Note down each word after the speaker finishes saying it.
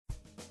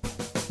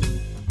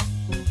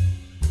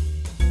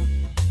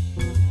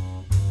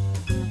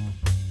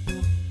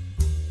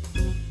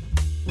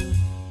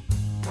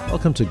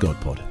Welcome to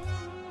GodPod.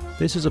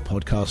 This is a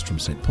podcast from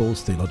St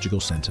Paul's Theological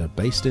Centre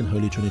based in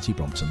Holy Trinity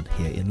Brompton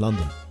here in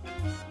London.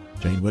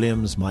 Jane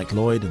Williams, Mike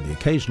Lloyd and the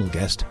occasional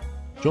guest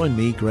join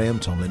me, Graham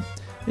Tomlin,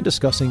 in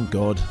discussing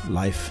God,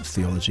 life,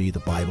 theology, the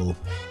Bible,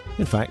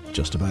 in fact,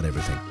 just about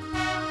everything.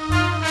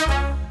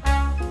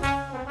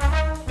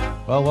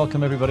 Well,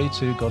 welcome everybody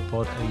to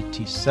GodPod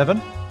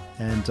 87,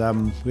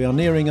 and we are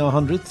nearing our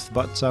 100th,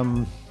 but...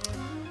 and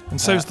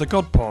so's the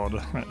GodPod,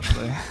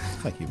 actually.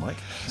 Thank you, Mike.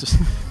 Just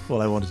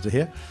all I wanted to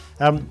hear.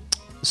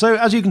 So,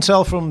 as you can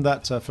tell from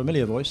that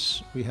familiar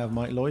voice, we have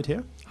Mike Lloyd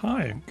here.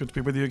 Hi, good to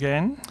be with you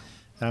again.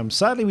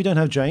 Sadly, we don't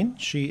have Jane.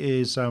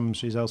 She's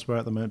elsewhere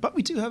at the moment, but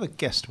we do have a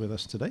guest with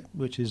us today,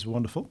 which is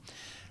wonderful.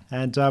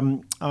 And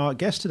our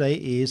guest today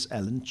is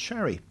Ellen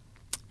Charry.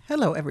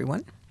 Hello,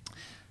 everyone.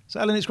 So,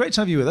 Ellen, it's great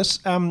to have you with us.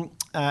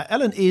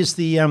 Ellen is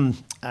the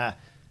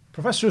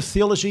Professor of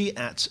Theology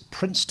at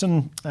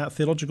Princeton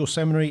Theological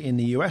Seminary in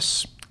the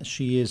US.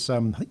 She is, I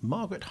think,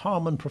 Margaret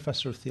Harmon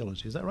Professor of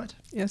Theology. Is that right?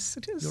 Yes,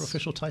 it is. Your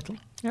official title?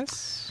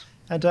 Yes.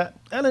 And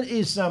Ellen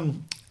is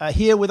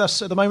here with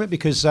us at the moment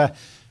because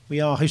we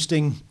are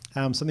hosting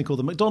something called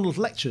the MacDonald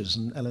Lectures,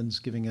 and Ellen's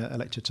giving a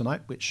lecture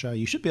tonight, which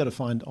you should be able to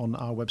find on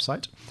our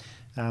website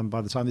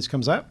by the time this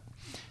comes out.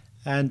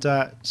 And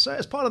so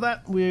as part of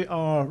that, we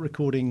are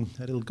recording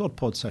a little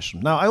GodPod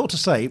session. Now, I ought to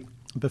say,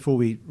 before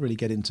we really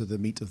get into the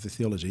meat of the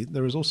theology,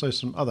 there is also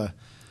some other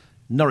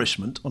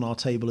nourishment on our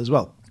table as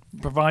well.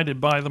 Provided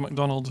by the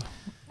MacDonald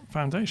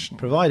Foundation.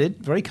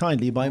 Provided very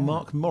kindly by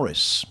Mark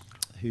Morris,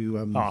 who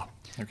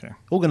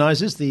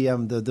organises the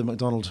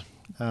MacDonald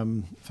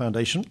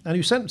Foundation, and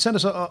who sent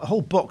us a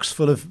whole box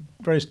full of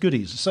various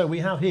goodies. So we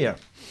have here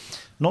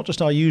not just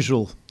our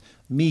usual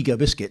meagre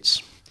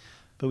biscuits,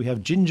 but we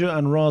have ginger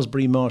and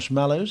raspberry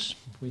marshmallows.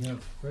 We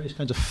have various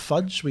kinds of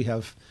fudge. We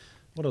have...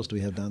 What else do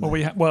we have down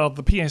there? Well,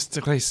 the pièce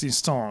de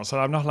résistance, so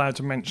I'm not allowed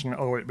to mention,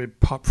 it'd be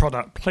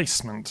product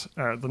placement,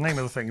 the name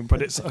of the thing,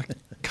 but it's a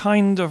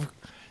kind of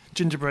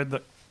gingerbread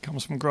that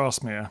comes from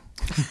Grasmere.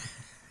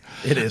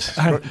 It is.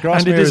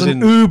 And it is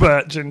an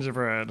uber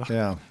gingerbread.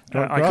 Yeah.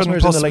 I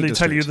couldn't possibly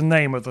tell you the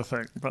name of the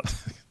thing, but...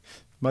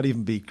 Might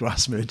even be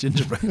Grasmere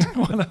gingerbread.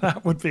 Well,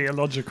 that would be a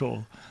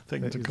logical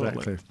thing to call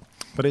it.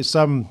 But it's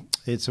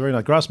very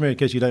nice. Grasmere, in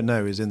case you don't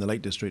know, is in the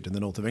Lake District in the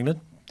north of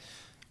England,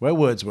 where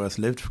Wordsworth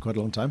lived for quite a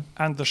long time.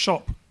 And the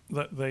shop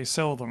that they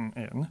sell them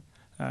in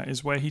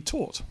is where he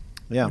taught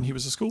when he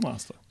was a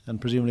schoolmaster.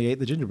 And presumably ate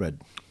the gingerbread.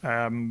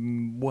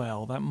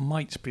 Well, that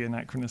might be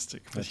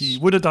anachronistic, but he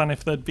would have done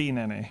if there'd been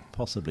any.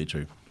 Possibly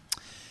true.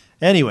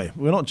 Anyway,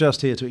 we're not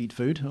just here to eat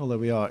food, although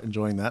we are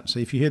enjoying that. So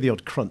if you hear the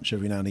odd crunch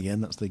every now and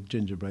again, that's the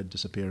gingerbread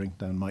disappearing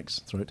down Mike's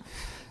throat.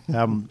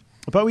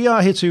 But we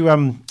are here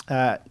to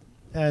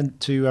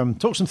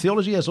talk some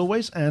theology, as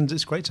always, and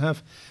it's great to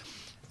have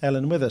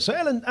Ellen with us. So,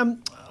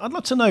 Ellen, I'd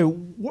love to know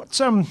what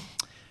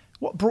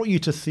brought you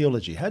to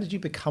theology. How did you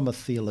become a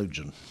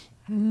theologian?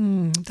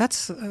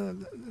 That's a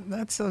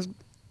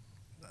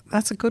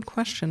good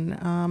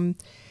question.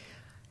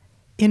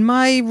 In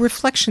my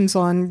reflections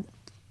on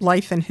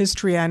life and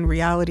history and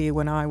reality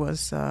when I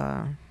was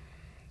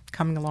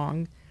coming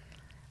along,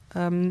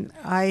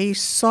 I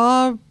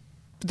saw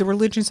the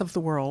religions of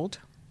the world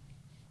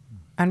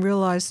and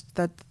realized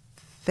that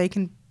they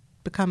can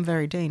become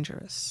very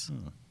dangerous.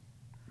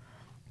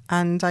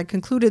 And I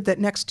concluded that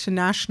next to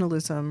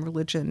nationalism,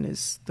 religion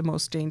is the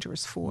most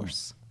dangerous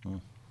force.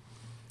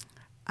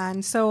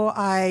 And so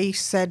I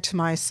said to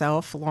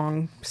myself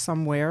along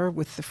somewhere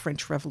with the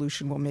French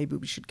Revolution, well, maybe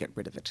we should get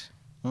rid of it.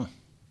 And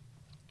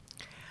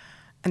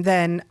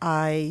then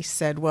I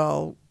said,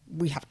 well,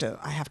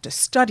 I have to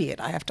study it.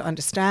 I have to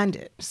understand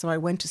it. So I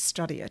went to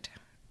study it.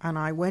 And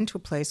I went to a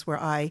place where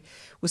I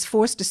was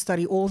forced to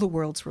study all the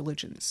world's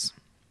religions.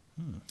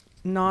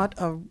 Not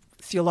a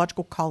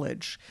theological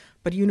college,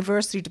 but a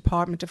university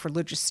department of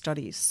religious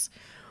studies,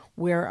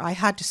 where I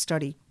had to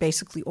study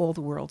basically all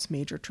the world's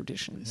major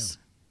traditions.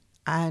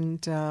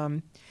 And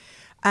did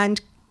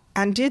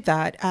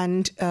that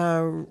and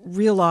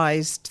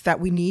realized that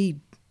we need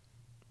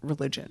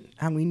religion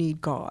and we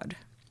need God.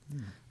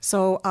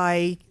 So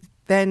I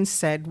then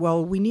said,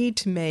 well, we need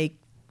to make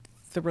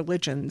the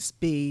religions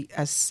be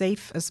as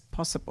safe as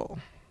possible.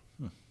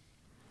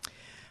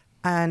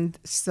 And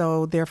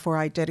so therefore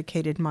I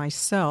dedicated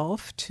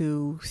myself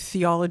to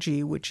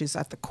theology, which is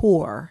at the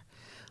core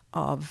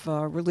of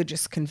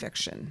religious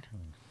conviction.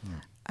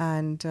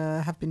 And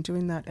have been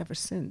doing that ever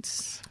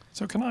since.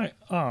 So can I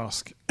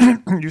ask,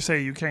 you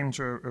say you came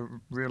to a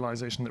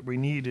realization that we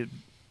needed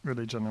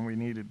religion and we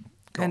needed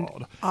God. And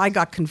I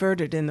got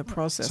converted in the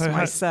process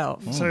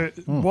myself.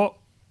 What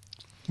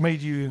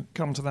made you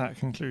come to that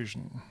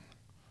conclusion?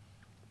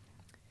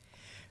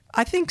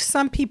 I think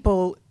some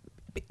people,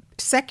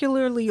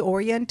 secularly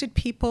oriented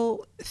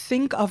people,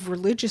 think of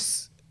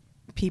religious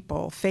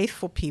people,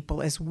 faithful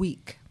people, as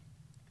weak.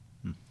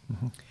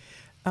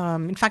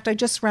 In fact, I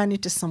just ran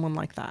into someone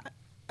like that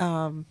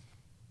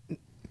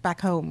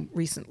back home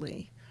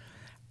recently.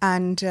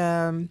 And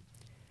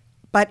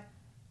but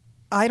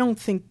I don't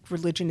think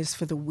religion is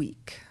for the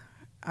weak.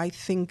 I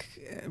think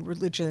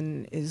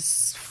religion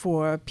is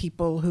for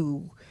people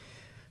who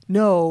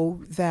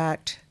know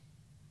that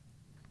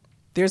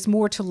there's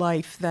more to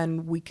life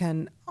than we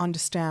can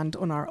understand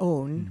on our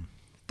own,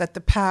 that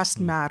the past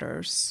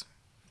matters,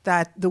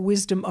 that the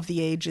wisdom of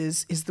the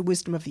ages is the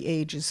wisdom of the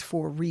ages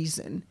for a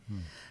reason,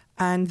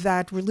 and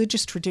that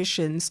religious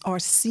traditions are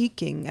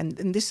seeking,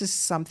 and this is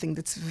something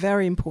that's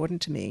very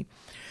important to me,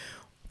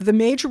 the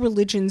major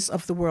religions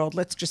of the world,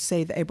 let's just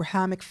say the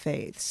Abrahamic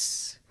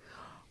faiths,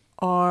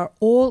 are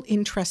all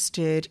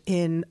interested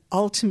in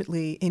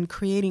ultimately in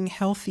creating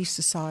healthy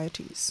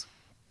societies.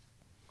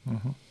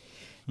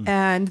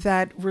 And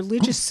that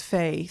religious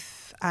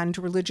faith and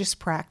religious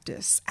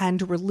practice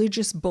and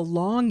religious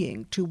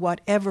belonging to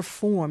whatever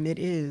form it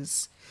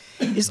is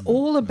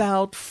all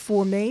about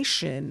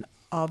formation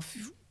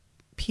of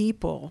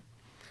people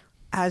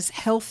as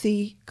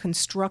healthy,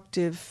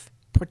 constructive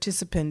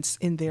participants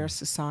in their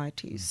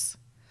societies.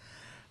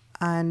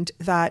 And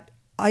that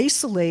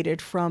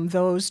isolated from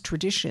those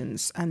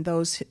traditions and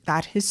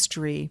that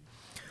history,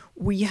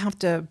 we're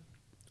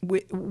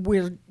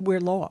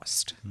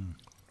lost,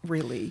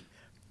 really.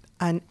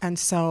 And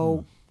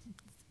so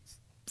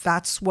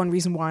that's one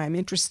reason why I'm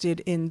interested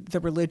in the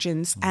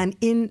religions and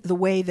in the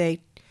way they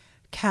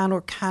can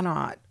or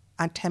cannot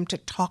attempt to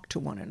talk to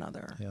one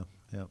another. Yeah.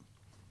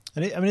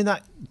 And in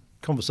that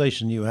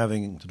conversation you were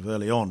having sort of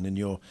early on in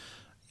your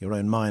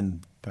own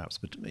mind, perhaps,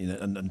 but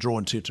and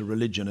drawn to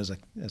religion as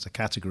a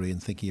category,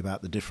 and thinking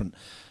about the different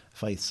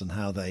faiths and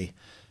how they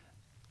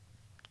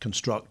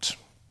construct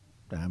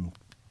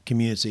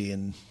community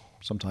in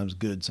sometimes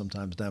good,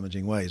 sometimes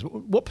damaging ways.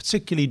 What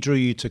particularly drew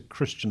you to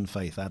Christian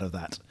faith out of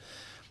that,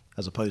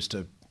 as opposed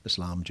to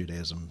Islam,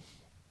 Judaism?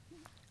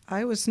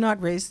 I was not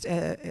raised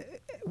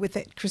with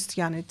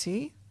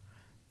Christianity.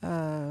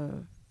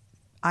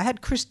 I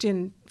had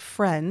Christian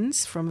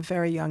friends from a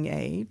very young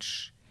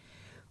age,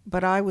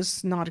 but I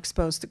was not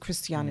exposed to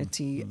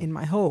Christianity in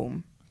my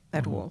home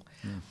at all.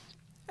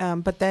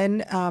 But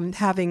then,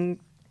 having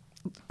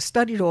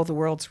studied all the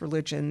world's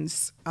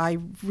religions, I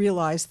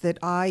realized that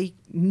I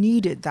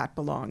needed that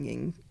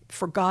belonging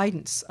for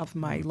guidance of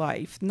my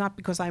life, not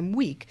because I'm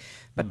weak,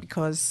 but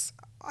because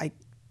I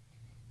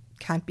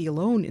can't be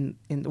alone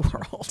in the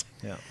world.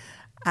 Yeah.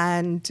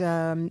 And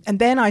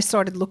then I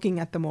started looking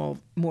at them all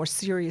more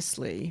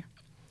seriously.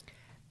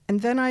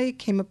 And then I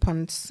came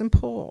upon St.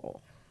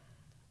 Paul.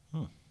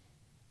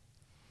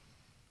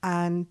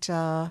 And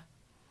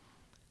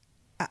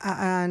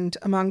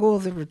among all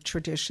the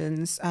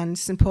traditions, and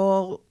St.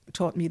 Paul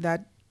taught me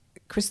that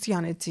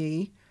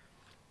Christianity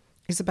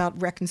is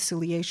about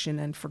reconciliation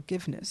and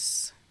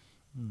forgiveness.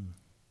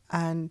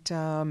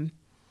 And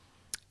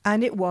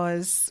it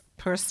was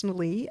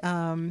personally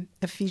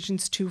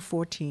Ephesians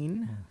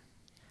 2:14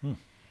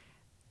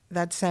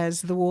 that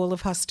says the wall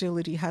of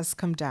hostility has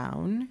come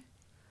down.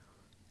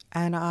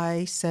 And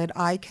I said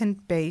I can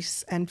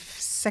base, and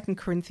 2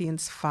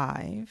 Corinthians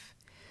 5.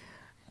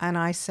 And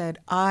I said,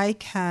 I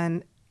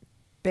can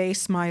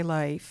base my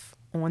life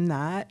on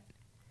that.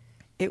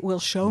 It will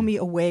show me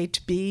a way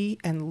to be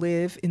and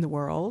live in the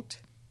world.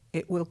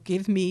 It will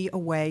give me a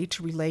way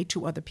to relate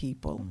to other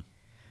people.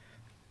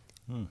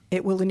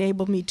 It will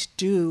enable me to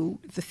do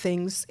the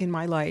things in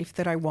my life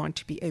that I want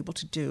to be able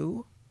to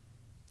do.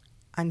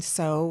 And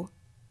so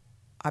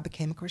I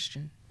became a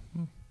Christian.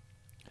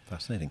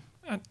 Fascinating.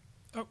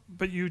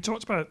 But you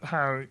talked about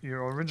how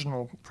your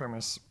original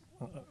premise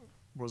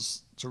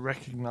was to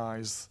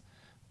recognize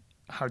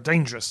how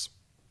dangerous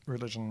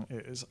religion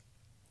is,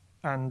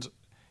 and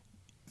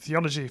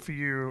theology for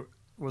you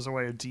was a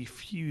way of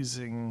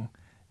defusing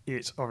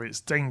it of its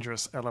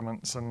dangerous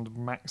elements and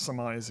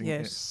maximizing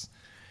its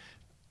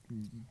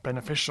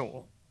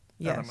beneficial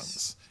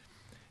elements.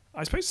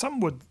 I suppose some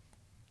would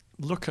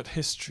look at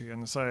history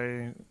and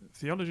say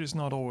theology has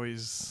not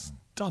always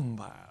done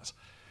that.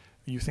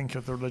 You think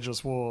of the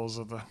religious wars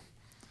of the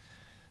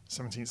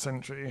 17th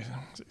century,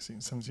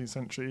 16th, 17th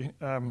century,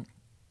 and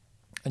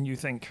you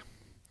think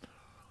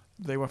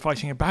they were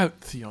fighting about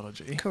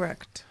theology.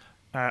 Correct.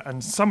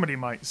 And somebody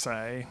might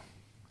say,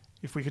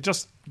 if we could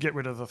just get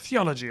rid of the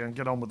theology and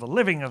get on with the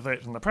living of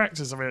it and the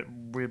practice of it,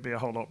 we'd be a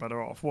whole lot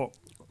better off.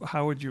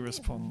 How would you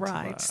respond to that?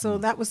 Right. So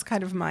that was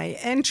kind of my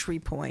entry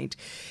point.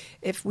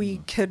 If we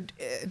could,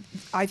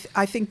 I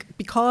think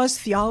because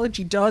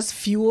theology does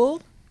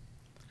fuel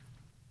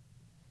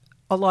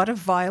a lot of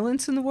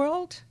violence in the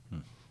world,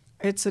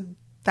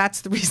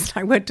 that's the reason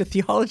I went to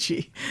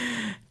theology,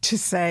 to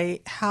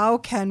say, how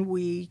can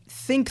we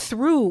think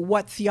through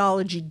what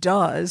theology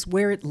does,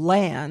 where it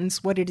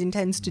lands, what it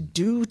intends to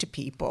do to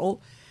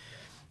people,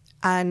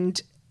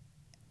 and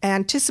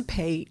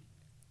anticipate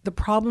the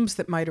problems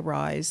that might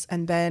arise,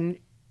 and then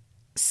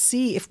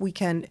see if we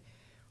can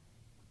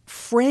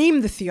frame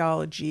the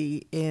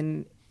theology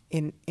in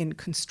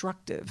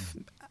constructive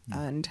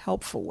and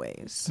helpful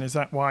ways. And is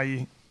that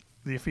why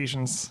the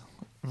Ephesians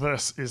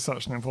verse is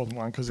such an important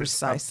one? Because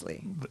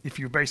precisely, if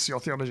you base your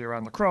theology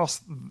around the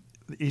cross,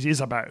 it is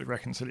about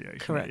reconciliation.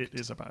 Correct. It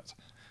is about.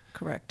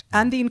 Correct.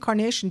 And the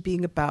incarnation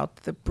being about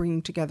the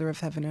bringing together of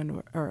heaven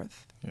and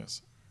earth.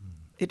 Yes.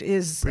 It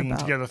is bringing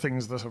about together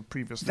things that have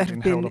previously that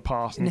been have held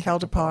apart. and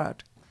held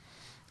apart.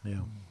 Yeah,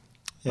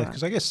 Right.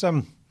 because I guess it's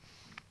an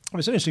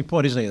interesting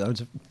point, isn't it? Though?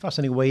 It's a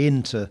fascinating way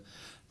into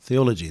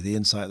theology, the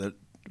insight that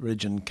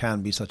religion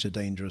can be such a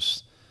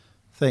dangerous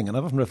thing, and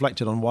I've often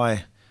reflected on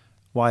why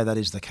that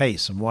is the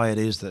case, and why it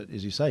is that,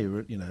 as you say,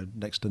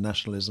 next to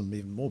nationalism,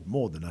 even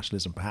more than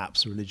nationalism,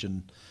 perhaps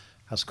religion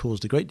has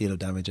caused a great deal of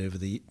damage over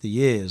the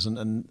years,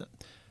 and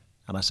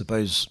I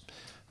suppose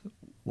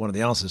one of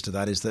the answers to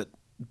that is that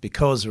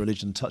because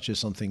religion touches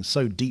something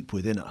so deep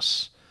within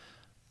us,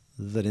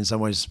 that in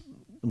some ways,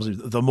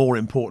 the more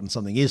important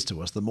something is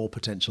to us, the more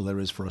potential there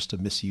is for us to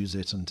misuse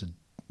it and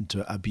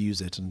to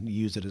abuse it and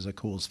use it as a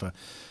cause for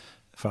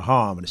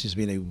harm. And it seems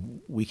to me,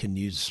 we can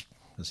use,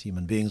 as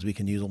human beings, we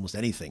can use almost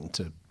anything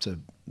to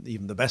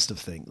even the best of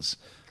things,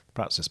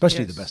 perhaps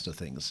especially the best of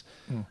things,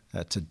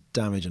 to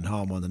damage and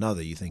harm one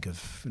another. You think of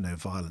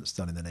violence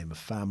done in the name of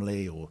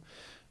family or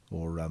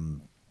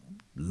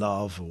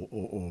love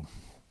or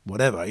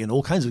whatever.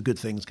 All kinds of good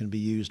things can be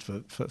used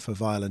for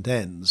violent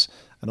ends.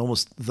 And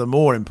almost the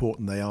more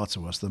important they are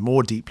to us, the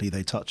more deeply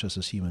they touch us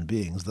as human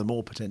beings, the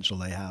more potential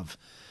they have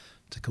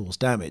to cause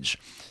damage.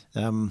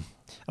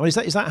 Is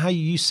that how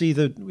you see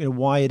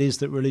why it is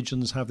that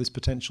religions have this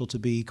potential to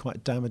be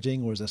quite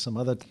damaging, or is there some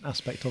other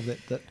aspect of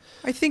it that?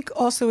 I think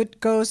also it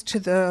goes to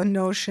the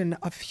notion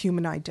of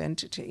human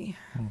identity.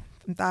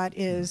 That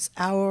is,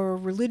 our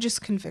religious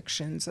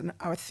convictions and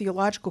our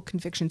theological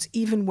convictions,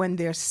 even when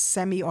they're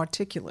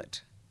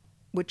semi-articulate,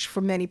 which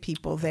for many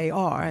people they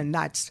are, and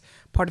that's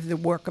part of the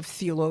work of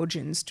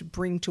theologians, to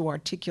bring to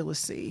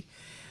articulacy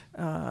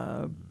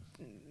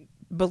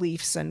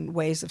beliefs and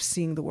ways of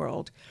seeing the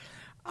world.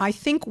 I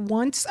think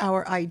once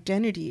our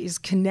identity is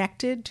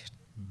connected,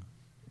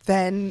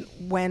 then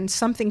when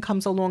something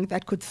comes along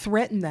that could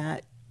threaten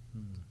that,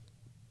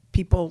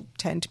 people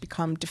tend to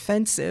become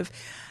defensive.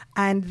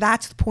 And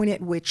that's the point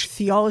at which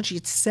theology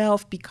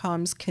itself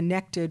becomes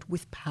connected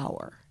with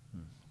power.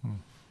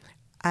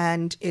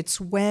 And it's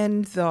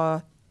when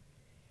the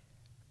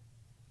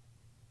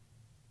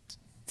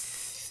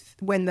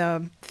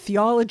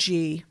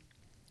theology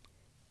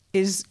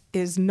is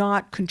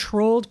not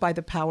controlled by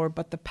the power,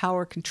 but the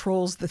power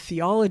controls the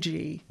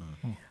theology,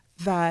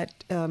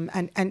 that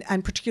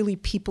and particularly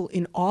people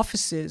in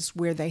offices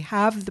where they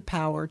have the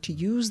power to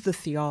use the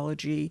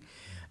theology,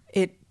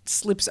 it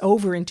slips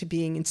over into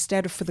being,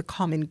 instead of for the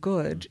common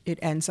good, it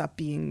ends up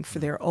being for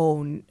their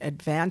own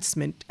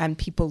advancement, and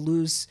people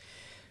lose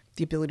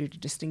the ability to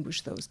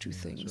distinguish those two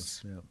things.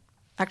 Sure, yeah.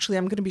 Actually,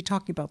 I'm going to be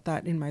talking about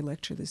that in my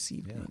lecture this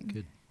evening. Yeah,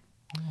 good.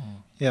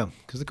 Yeah,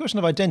 because the question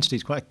of identity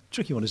is quite a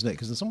tricky one, isn't it?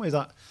 Because in some ways,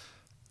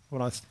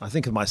 when I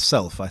think of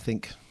myself, I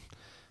think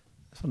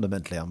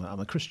fundamentally I'm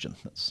a Christian.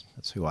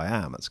 That's who I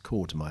am. That's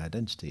core to my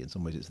identity. In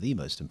some ways, it's the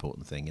most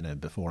important thing.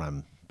 Before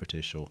I'm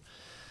British or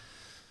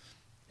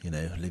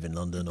live in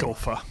London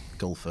golfer,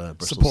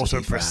 Bristol supporter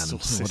City of Bristol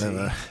fan, City.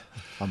 whatever.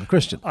 I'm a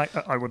Christian.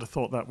 I would have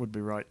thought that would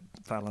be right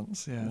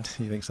balance. Yeah,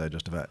 You think so?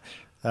 Just about.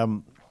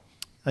 And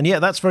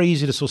yet, that's very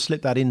easy to sort of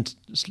slip that in.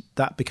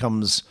 That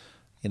becomes,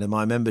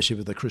 my membership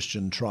of the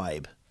Christian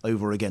tribe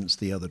over against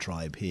the other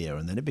tribe here,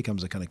 and then it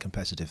becomes a kind of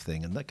competitive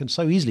thing, and that can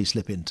so easily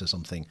slip into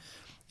something,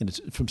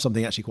 from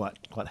something actually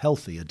quite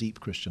healthy, a deep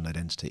Christian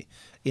identity,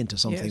 into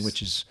something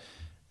which is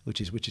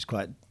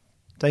quite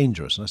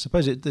dangerous. And I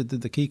suppose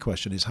the key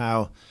question is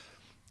how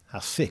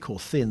thick or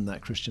thin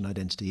that Christian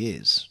identity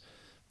is.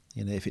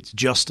 If it's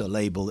just a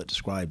label that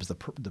describes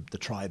the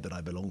tribe that I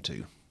belong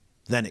to,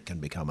 then it can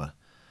become a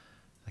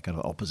kind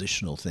of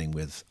oppositional thing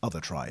with other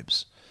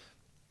tribes.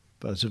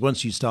 But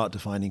once you start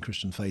defining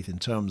Christian faith in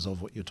terms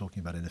of what you're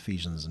talking about in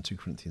Ephesians and 2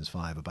 Corinthians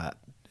 5,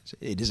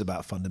 it is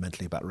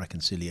fundamentally about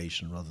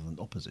reconciliation rather than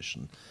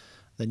opposition,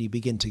 then you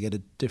begin to get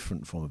a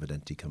different form of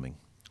identity coming.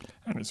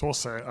 and it's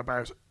also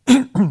about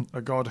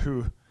a God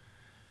who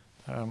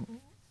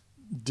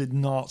did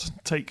not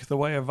take the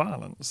way of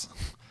violence,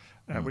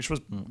 which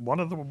was one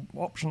of the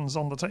options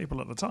on the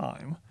table at the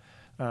time,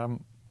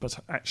 but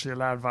actually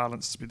allowed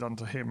violence to be done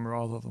to him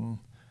rather than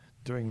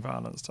doing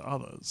violence to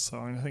others. So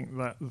I think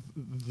that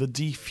the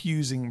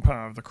defusing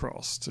power of the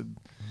cross to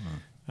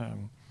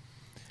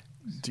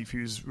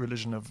defuse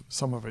religion of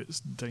some of its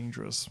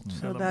dangerous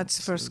So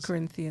that's 1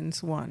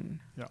 Corinthians 1.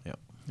 Yeah.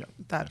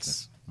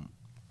 That's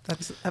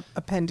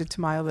appended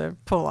to my other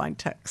Pauline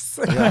texts.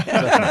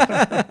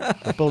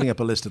 We're building up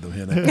a list of them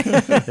here now.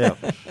 Yeah.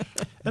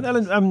 And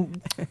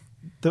Ellen,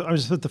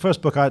 the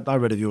first book I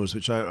read of yours,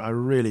 which I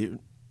really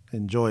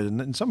enjoyed, and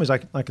in some ways I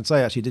can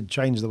say actually did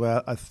change the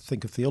way I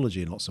think of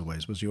theology in lots of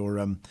ways, was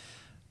your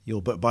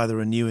book, By the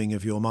Renewing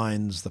of Your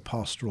Minds, The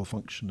Pastoral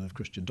Function of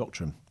Christian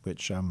Doctrine,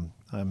 which I'm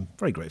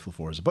very grateful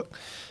for as a book.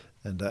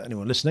 And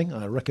anyone listening,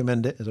 I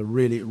recommend it as a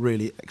really,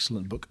 really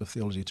excellent book of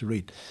theology to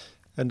read.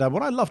 And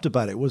what I loved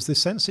about it was the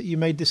sense that you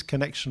made this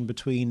connection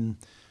between,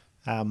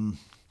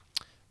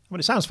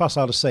 it sounds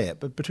facile to say it,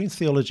 but between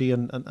theology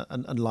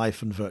and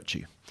life and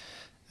virtue.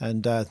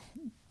 And there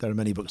are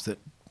many books that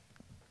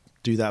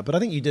do that, but I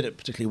think you did it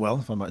particularly well,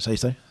 if I might say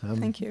so.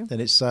 Thank you. And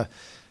it's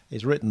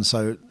is written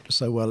so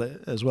well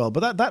as well.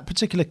 But that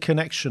particular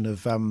connection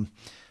of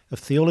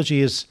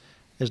theology is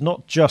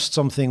not just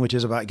something which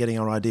is about getting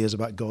our ideas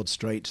about God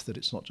straight, that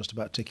it's not just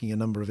about ticking a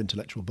number of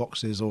intellectual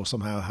boxes or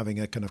somehow having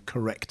a kind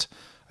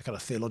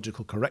of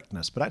theological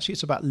correctness, but actually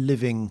it's about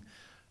living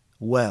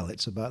well.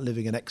 It's about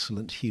living an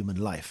excellent human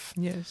life.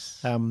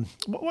 Yes.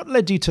 What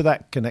led you to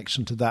that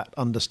connection, to that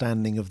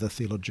understanding of the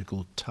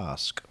theological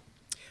task?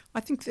 I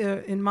think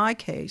in my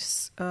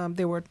case,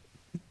 there were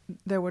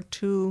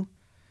two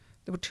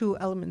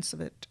elements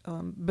of it.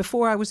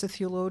 Before I was a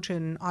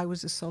theologian, I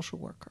was a social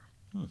worker.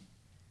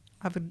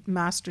 I have a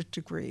master's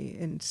degree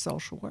in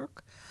social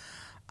work,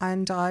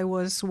 and I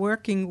was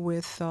working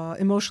with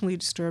emotionally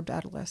disturbed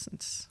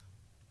adolescents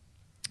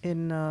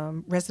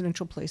in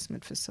residential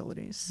placement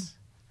facilities.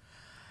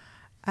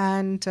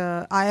 And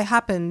I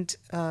happened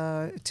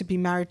to be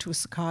married to a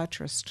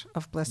psychiatrist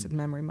of blessed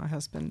memory. My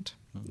husband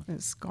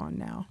is gone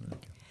now.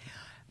 Okay.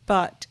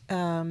 But,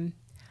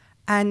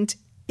 and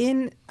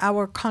in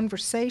our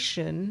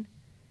conversation,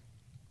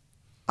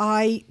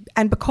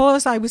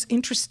 because I was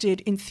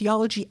interested in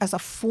theology as a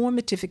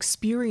formative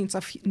experience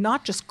of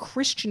not just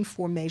Christian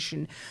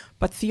formation,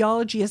 but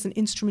theology as an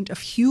instrument of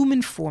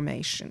human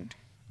formation.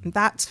 And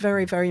that's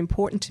very, very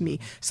important to me.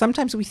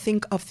 Sometimes we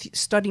think of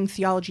studying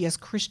theology as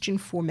Christian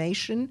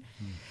formation,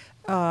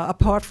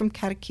 apart from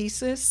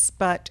catechesis,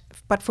 but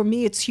for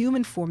me it's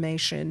human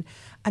formation.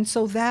 And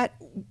so that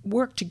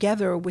worked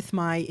together with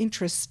my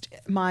interest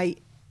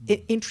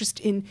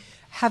in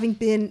having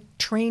been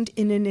trained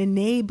in an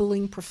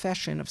enabling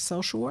profession of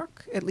social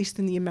work, at least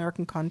in the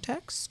American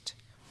context.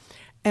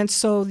 And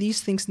so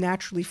these things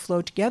naturally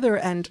flow together.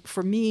 And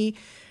for me,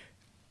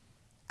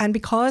 and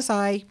because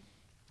I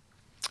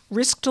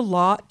risked a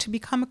lot to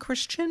become a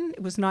Christian,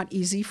 it was not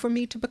easy for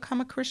me to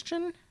become a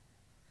Christian.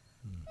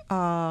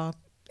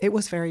 It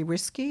was very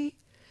risky.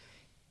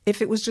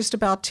 If it was just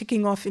about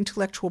ticking off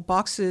intellectual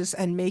boxes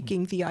and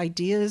making the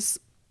ideas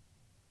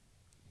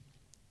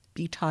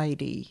be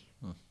tidy,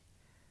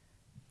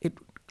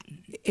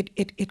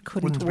 it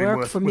couldn't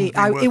work for me.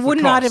 It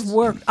would not have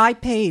worked. I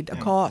paid a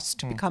cost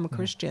to become a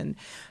Christian,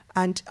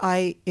 and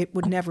it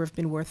would never have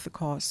been worth the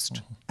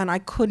cost. And I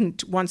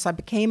couldn't, once I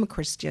became a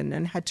Christian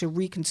and had to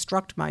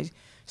reconstruct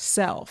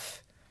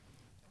myself,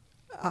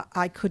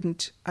 I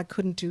couldn't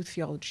do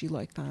theology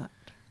like that.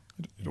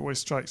 It always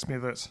strikes me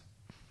that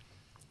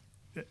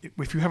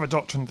if you have a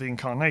doctrine of the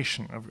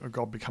incarnation, of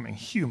God becoming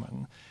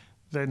human,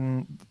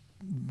 then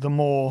the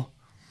more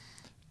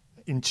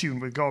in tune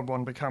with God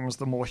one becomes,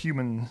 the more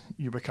human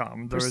you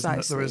become. There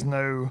is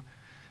no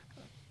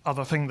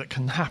other thing that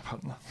can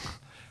happen.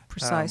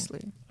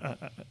 Precisely.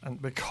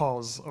 And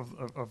because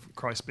of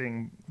Christ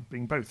being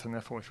both, and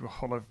therefore if you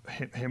follow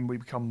him, we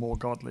become more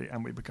godly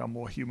and we become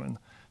more human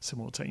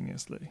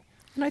simultaneously.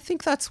 And I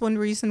think that's one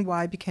reason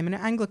why I became an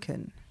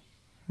Anglican.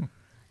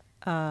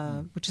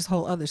 Which is a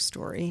whole other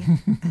story.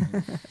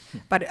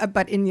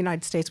 But in the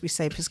United States, we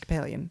say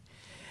Episcopalian.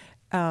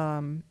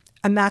 And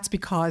that's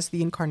because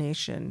the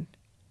incarnation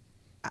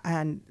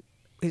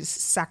is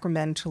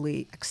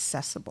sacramentally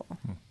accessible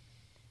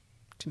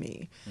to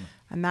me.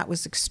 And that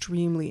was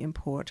extremely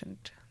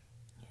important.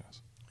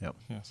 Yes. Yep.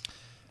 Yes.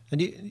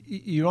 And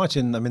you write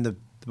in, the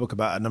book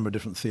about a number of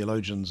different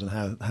theologians and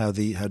how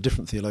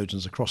different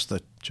theologians across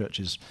the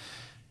church's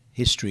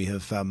history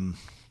have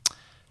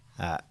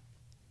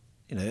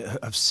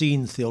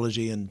seen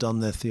theology and done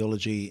their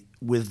theology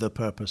with the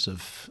purpose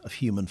of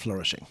human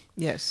flourishing.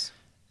 Yes.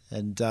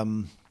 And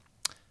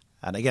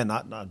again,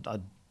 I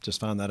just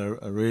found that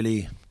a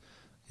really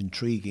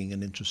intriguing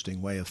and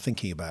interesting way of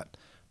thinking about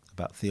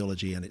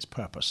theology and its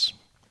purpose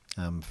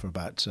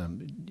about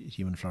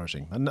human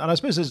flourishing. And I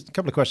suppose there's a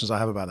couple of questions I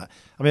have about that.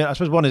 I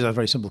suppose one is a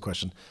very simple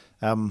question.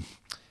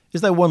 Is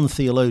there one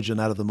theologian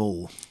out of them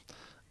all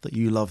that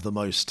you love the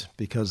most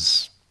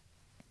because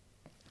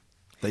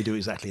they do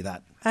exactly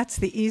that? That's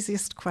the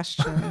easiest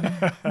question.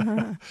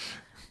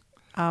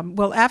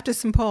 Well, after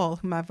St. Paul,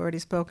 whom I've already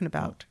spoken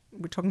about,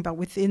 we're talking about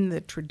within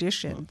the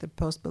tradition, the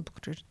post-biblical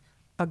tradition,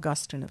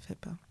 Augustine of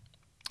Hippo.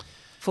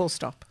 Full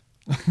stop.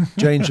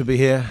 Jane should be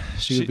here.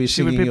 She would be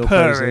singing your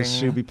praises.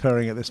 She would be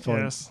purring at this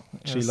point. Yes,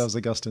 she loves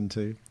Augustine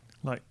too.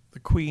 Like the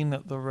Queen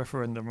at the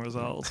referendum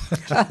result.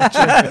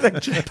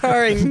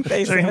 Purring,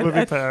 basically. Jane would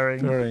be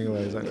purring. Purring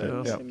away, exactly.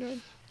 Yes.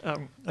 Yeah.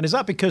 And is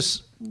that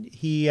because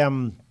he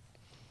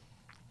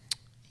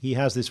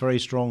has this very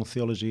strong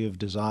theology of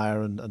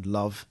desire and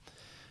love,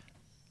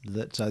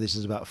 that this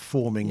is about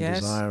forming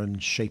desire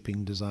and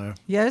shaping desire?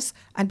 Yes,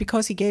 and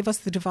because he gave us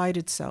the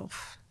divided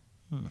self.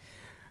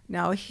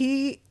 Now,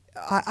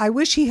 I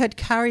wish he had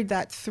carried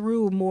that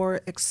through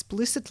more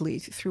explicitly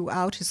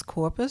throughout his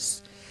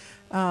corpus,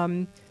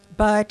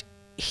 but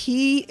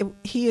he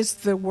is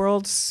the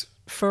world's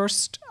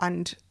first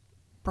and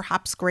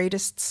perhaps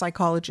greatest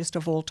psychologist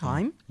of all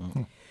time.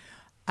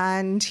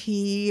 And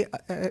he,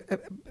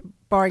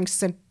 barring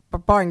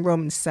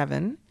Romans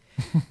 7,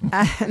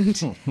 and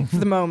for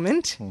the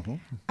moment,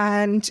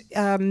 and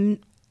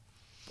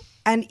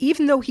And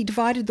even though he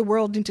divided the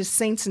world into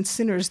saints and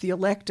sinners, the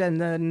elect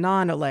and the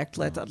non-elect,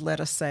 let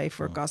us say,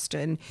 for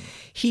Augustine,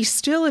 he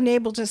still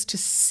enabled us to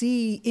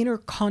see inner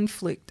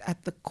conflict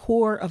at the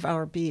core of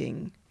our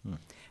being.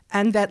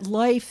 And that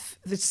life,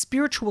 the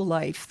spiritual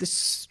life,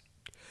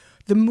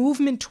 the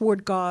movement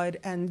toward God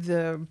and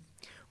the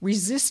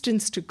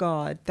resistance to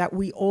God that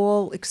we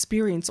all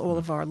experience all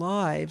of our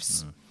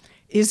lives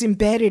is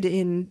embedded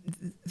in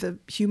the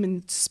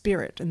human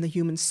spirit and the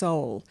human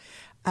soul.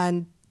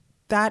 And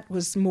that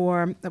was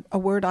more, a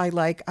word I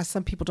like,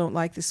 some people don't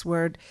like this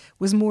word,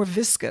 was more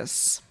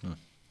viscous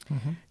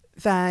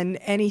than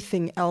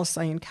anything else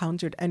I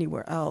encountered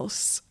anywhere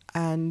else.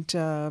 And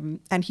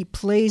he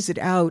plays it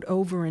out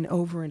over and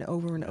over and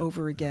over and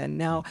over again.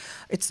 Now,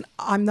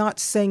 I'm not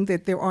saying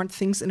that there aren't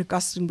things in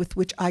Augustine with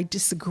which I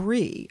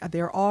disagree.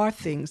 There are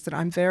things that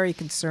I'm very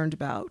concerned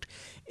about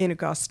in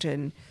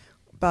Augustine,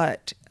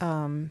 but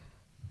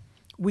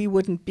we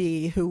wouldn't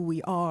be who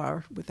we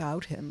are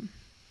without him.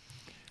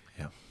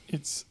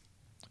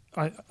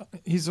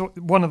 He's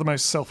one of the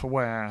most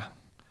self-aware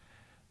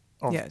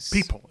of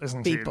people,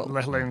 isn't he? People.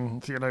 Let alone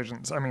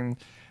theologians. I mean,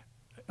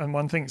 and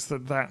one thinks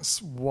that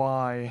that's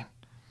why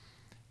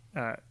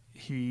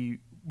he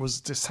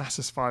was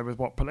dissatisfied with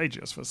what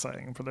Pelagius was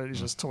saying.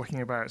 Pelagius talking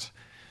about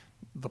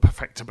the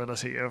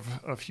perfectibility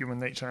of human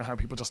nature and how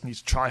people just need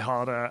to try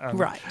harder.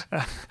 And,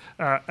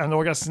 and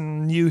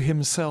Augustine knew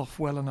himself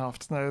well enough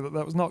to know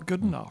that was not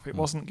good enough. It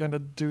wasn't going to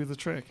do the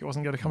trick. It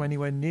wasn't going to come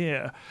anywhere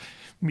near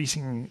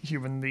meeting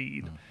human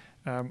need,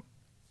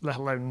 let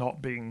alone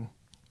not being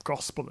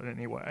gospel in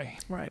any way.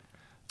 Right.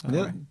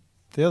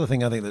 The other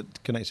thing I think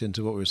that connects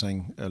into what we were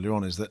saying earlier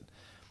on is that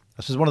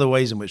I suppose one of the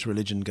ways in which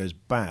religion goes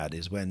bad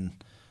is when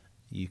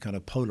you kind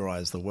of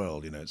polarize the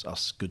world. It's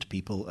us good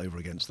people over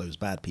against those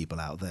bad people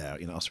out there.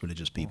 Us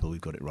religious people,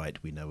 we've got it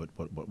right. We know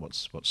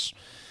what's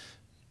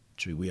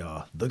true. We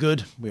are the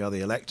good. We are the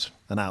elect,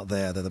 and out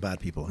there they're the bad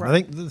people. Right. And I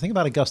think the thing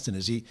about Augustine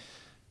is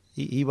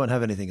he won't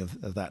have anything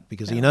of that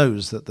because he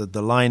knows that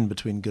the line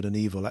between good and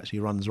evil actually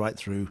runs right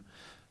through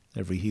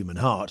every human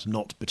heart,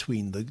 not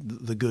between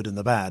the good and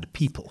the bad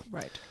people.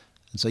 Right.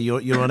 And so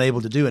you're unable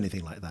to do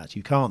anything like that.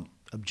 You can't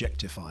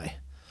objectify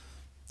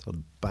sort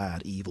of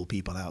bad, evil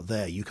people out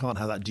there. You can't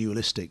have that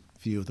dualistic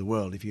view of the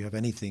world if you have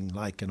anything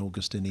like an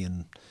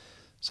Augustinian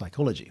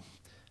psychology,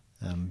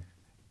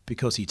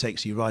 because he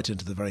takes you right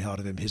into the very heart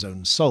of his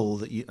own soul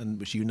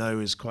which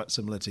is quite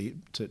similar to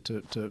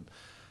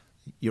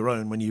your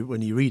own when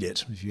you read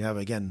it. If you have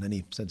again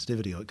any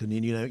sensitivity,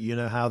 you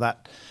know how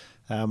that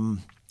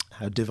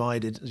how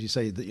divided, as you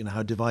say, that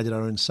how divided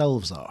our own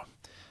selves are.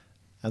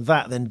 And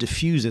that then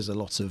diffuses a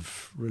lot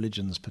of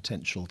religion's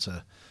potential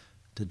to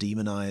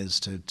demonize,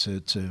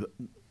 to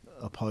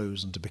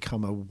oppose, and to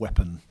become a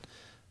weapon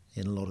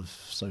in a lot of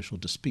social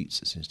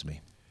disputes, it seems to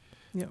me.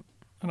 Yeah.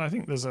 And I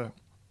think there's the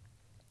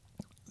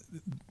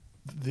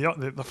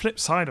flip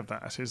side of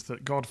that is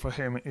that God for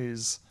him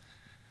is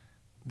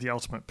the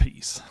ultimate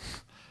peace.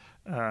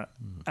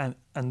 And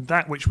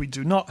that which we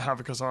do not have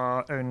because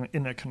our own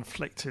inner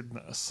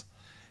conflictedness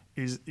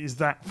is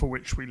that for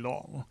which we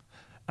long,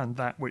 and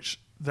that which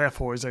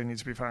therefore is only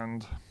to be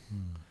found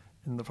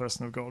in the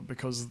person of God,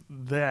 because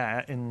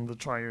there in the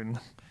triune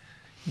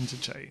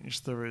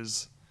interchange there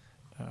is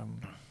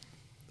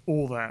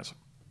all that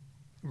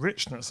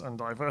richness and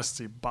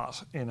diversity,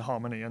 but in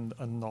harmony and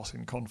not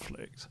in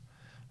conflict.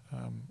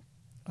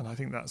 And I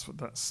think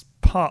that's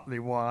partly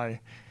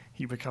why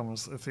he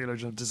becomes a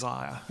theologian of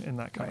desire in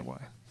that kind of way.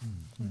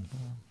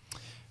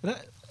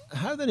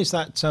 How then is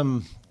that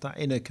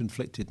inner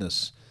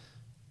conflictedness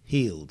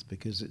healed?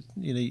 Because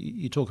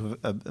you talk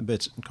a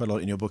bit, quite a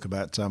lot in your book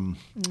about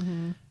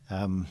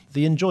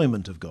the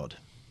enjoyment of God.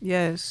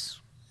 Yes.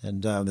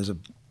 And there's a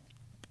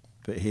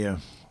bit here.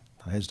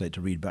 I hesitate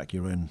to read back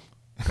your own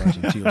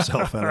writing to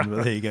yourself, Ellen,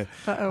 but there you go.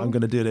 I'm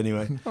going to do it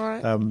anyway. All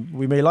right.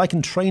 We may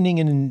liken training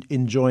in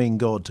enjoying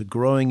God to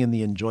growing in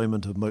the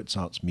enjoyment of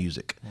Mozart's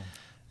music.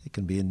 It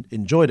can be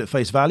enjoyed at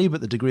face value, but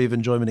the degree of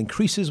enjoyment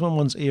increases when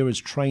one's ear is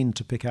trained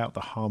to pick out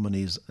the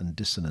harmonies and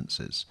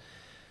dissonances.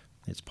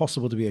 It's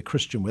possible to be a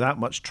Christian without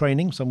much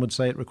training. Some would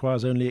say it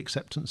requires only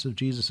acceptance of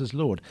Jesus as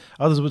Lord.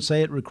 Others would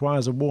say it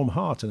requires a warm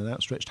heart and an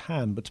outstretched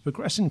hand. But to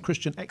progress in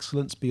Christian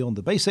excellence beyond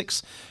the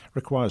basics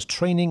requires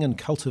training and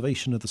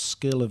cultivation of the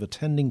skill of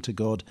attending to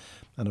God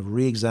and of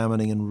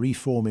re-examining and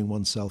reforming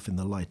oneself in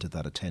the light of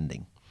that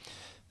attending.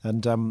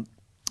 And I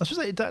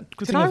suppose that...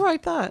 Did I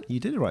write that? You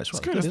did it right.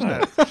 It's good, isn't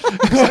it?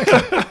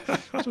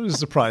 It's always a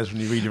surprise when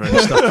you read your own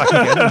stuff back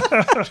again.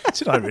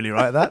 Did I really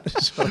write that?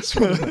 That's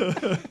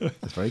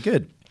very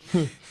good.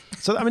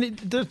 So, I mean,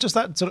 just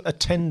that sort of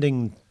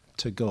attending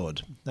to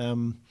God.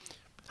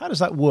 How does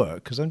that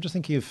work? Because I'm just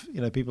thinking of,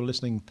 people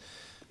listening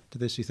to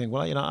this, you think,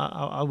 well,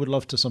 I would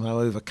love to somehow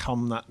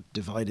overcome that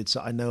divided.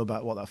 So I know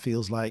about what that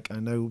feels like. I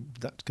know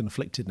that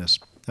conflictedness.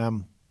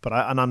 But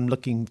I'm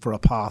looking for a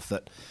path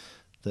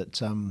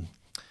that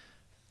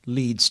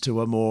leads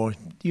to a more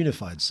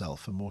unified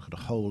self, a more kind of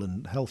whole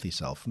and healthy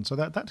self. And so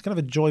that kind of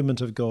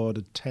enjoyment of God,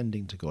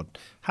 attending to God,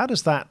 how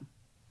does that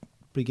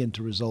begin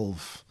to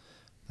resolve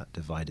that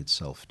divided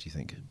self, do you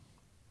think?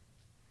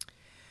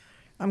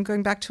 I'm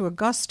going back to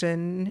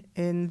Augustine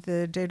in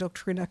the De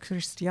Doctrina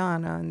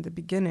Christiana in the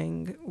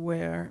beginning,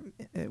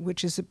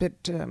 which is a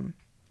bit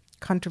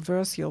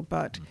controversial,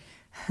 but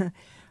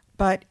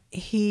but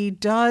he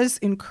does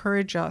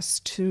encourage us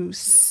to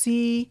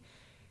see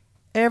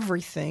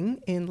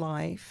everything in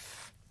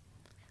life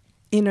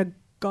in a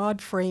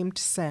God-framed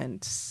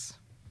sense,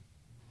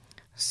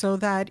 so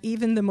that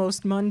even the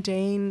most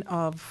mundane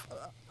of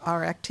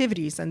our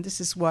activities, and this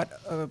is what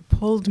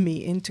pulled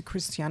me into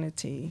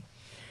Christianity,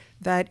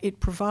 that it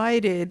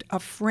provided a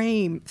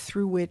frame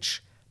through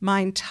which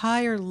my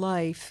entire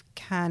life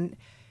can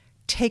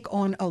take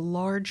on a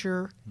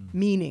larger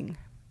meaning.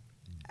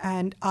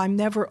 And I'm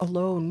never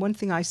alone. One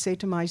thing I say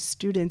to my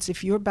students,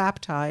 if you're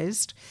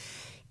baptized,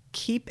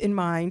 keep in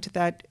mind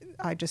that,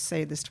 I just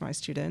say this to my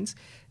students,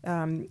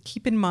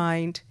 keep in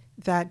mind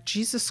that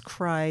Jesus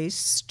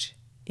Christ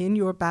in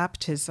your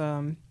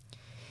baptism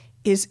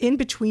is in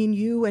between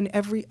you and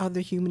every other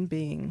human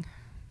being.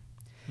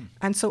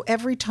 And so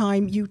every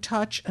time you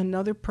touch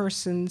another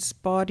person's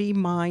body,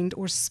 mind,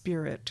 or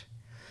spirit,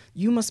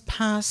 you must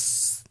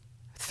pass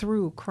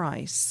through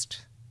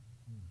Christ.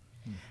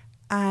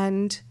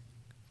 And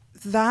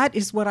that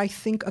is what I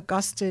think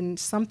Augustine,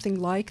 something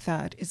like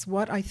that, is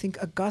what I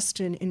think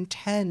Augustine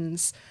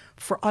intends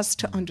for us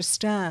to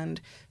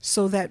understand,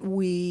 so that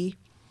we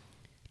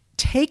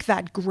take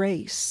that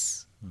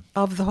grace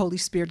of the Holy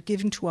Spirit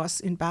given to us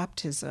in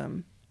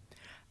baptism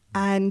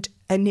and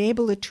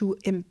enable it to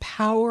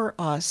empower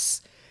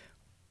us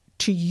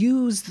to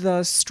use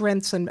the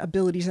strengths and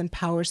abilities and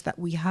powers that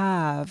we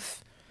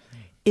have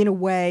in a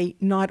way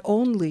not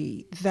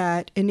only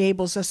that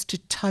enables us to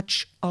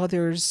touch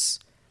others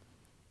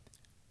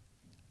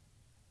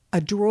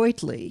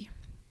adroitly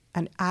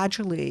and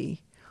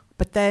agilely,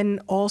 but then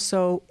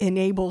also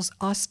enables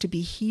us to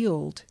be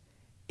healed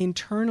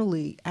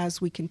internally as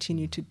we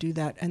continue to do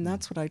that. And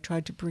that's what I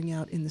tried to bring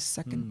out in the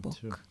second book.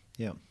 Sure.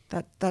 Yeah.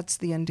 That's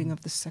the ending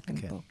of the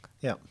second book.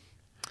 Yeah.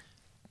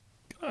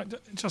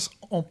 Just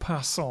en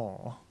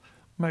passant,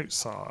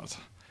 Mozart.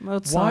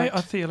 Mozart. Why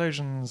are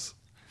theologians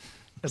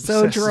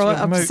so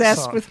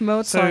obsessed with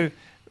Mozart?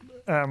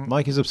 So,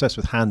 Mike is obsessed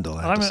with Handel.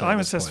 I'm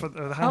obsessed with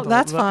Handel. Oh,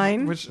 that's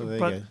fine.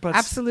 But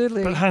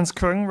absolutely. But Hans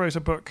Kung wrote a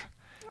book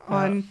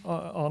on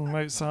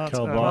Mozart.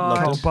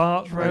 Karl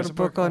Barth wrote a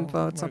book on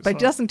Mozart, but it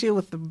doesn't deal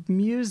with the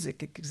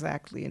music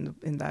exactly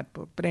in that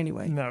book. But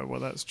anyway, no, well,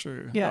 that's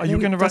true. Yeah, are you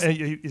going to write?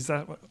 Is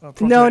that a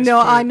project?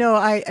 No.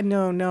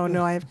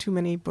 I have too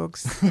many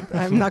books.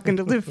 I'm not going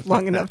to live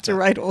long enough to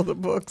write all the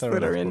books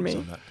that are in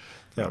me.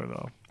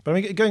 Yeah. But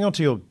I mean, going on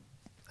to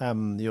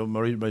your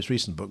most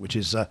recent book, which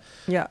is for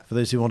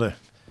those who want to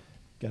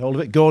get hold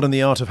of it, God and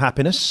the Art of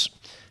Happiness.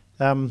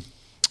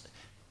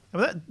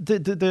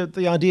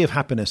 The idea of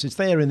happiness, it's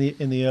there in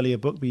the earlier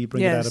book, but you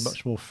bring it out a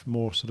much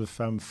more sort of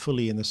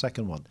fully in the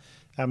second one.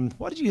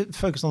 Why did you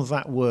focus on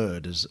that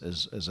word as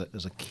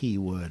a key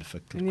word for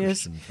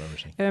Christian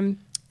flourishing?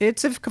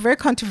 It's a very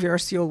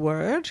controversial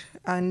word,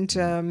 and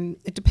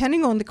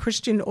depending on the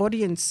Christian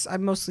audience, I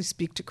mostly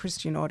speak to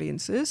Christian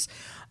audiences,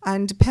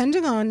 and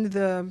depending on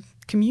the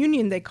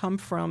communion they come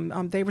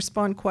from, they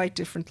respond quite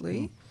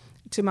differently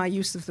to my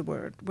use of the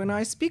word. When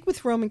I speak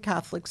with Roman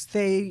Catholics,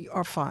 they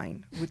are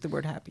fine with the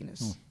word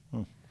happiness.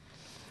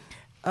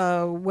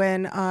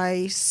 When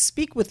I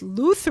speak with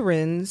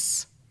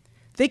Lutherans,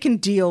 they can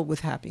deal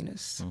with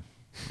happiness.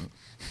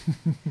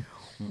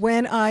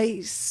 When I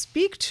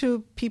speak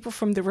to people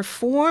from the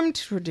Reformed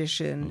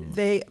tradition,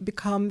 they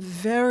become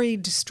very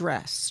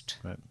distressed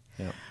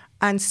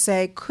and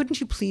say, couldn't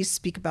you please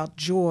speak about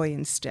joy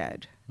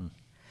instead?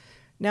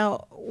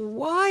 Now,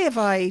 why have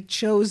I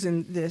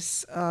chosen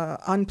this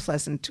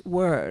unpleasant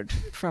word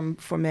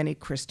for many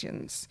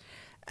Christians?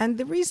 And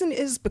the reason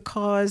is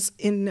because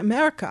in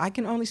America, I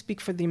can only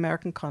speak for the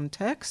American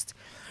context,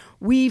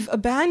 we've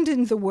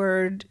abandoned the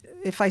word.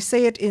 If I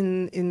say it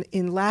in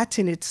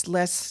Latin, it's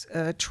less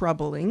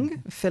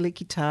troubling,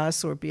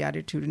 felicitas or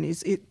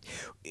beatitudinis.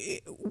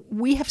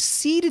 We have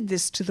ceded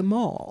this to the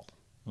mall.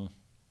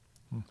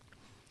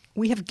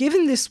 We have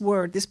given this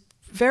word, this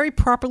very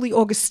properly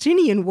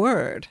Augustinian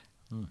word.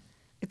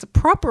 It's a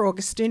proper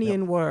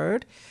Augustinian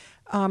word.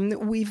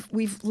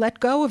 We've let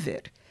go of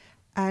it.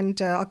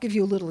 And I'll give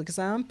you a little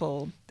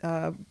example.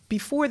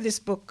 Before this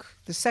book,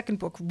 the second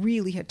book,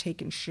 really had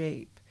taken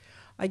shape,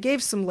 I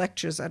gave some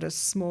lectures at a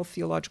small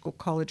theological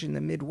college in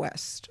the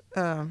Midwest.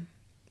 That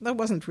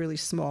wasn't really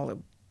small,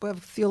 a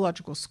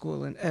theological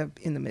school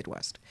in the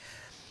Midwest.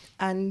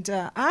 And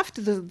after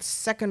the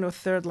second or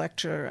third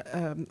lecture,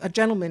 a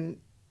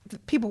gentleman,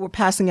 people were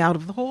passing out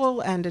of the hall,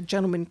 and a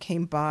gentleman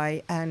came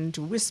by and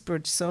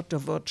whispered sotto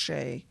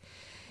voce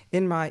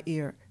in my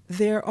ear,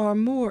 "There are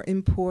more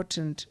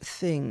important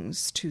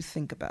things to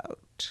think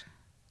about,"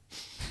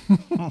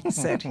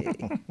 said he,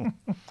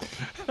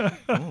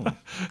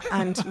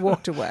 and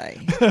walked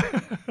away.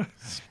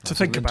 To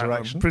think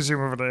about them,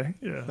 presumably,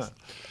 yes.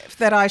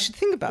 That I should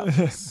think about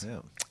this.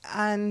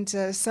 And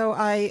so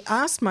I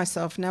asked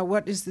myself, now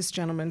what is this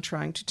gentleman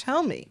trying to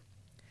tell me?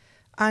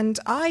 And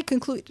I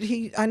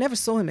concluded, I never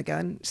saw him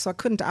again, so I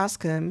couldn't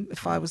ask him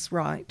if I was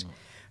right.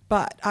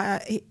 But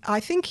I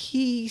think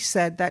he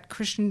said that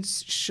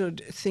Christians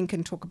should think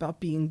and talk about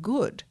being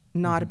good,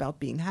 not about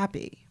being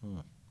happy.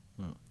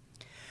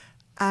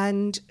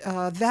 And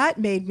that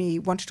made me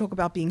want to talk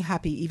about being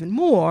happy even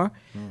more,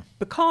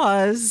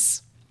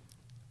 because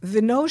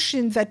the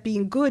notion that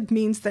being good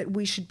means that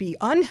we should be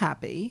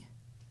unhappy,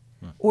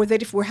 or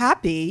that if we're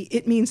happy,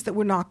 it means that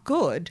we're not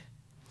good,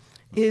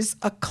 is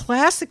a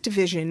classic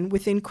division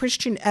within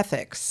Christian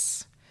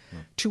ethics,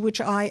 to which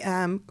I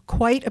am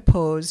quite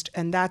opposed,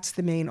 and that's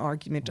the main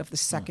argument of the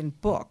second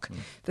book,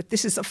 that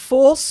this is a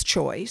false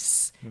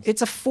choice,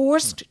 it's a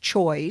forced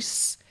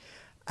choice,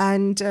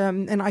 and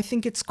I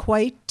think it's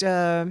quite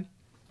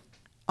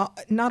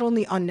not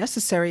only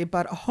unnecessary,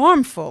 but a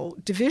harmful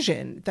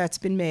division that's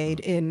been made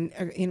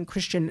in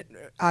Christian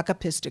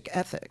agapistic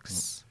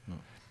ethics.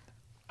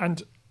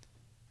 And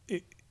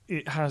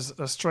it has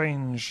a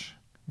strange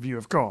view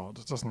of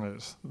God, doesn't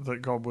it?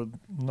 That God would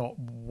not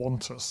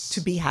want us To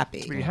be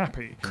happy. Now,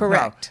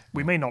 Correct.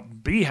 we may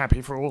not be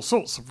happy for all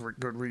sorts of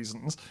good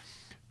reasons,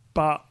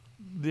 but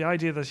the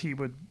idea that he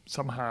would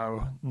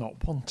somehow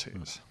not want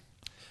it.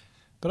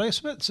 But I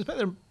suspect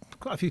there are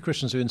quite a few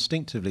Christians who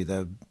instinctively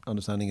their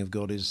understanding of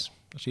God is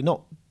actually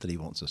not that he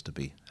wants us to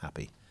be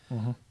happy.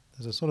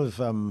 There's a sort of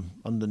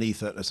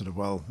underneath it, a sort of,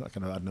 well, that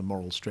kind of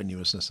moral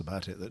strenuousness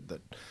about it,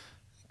 that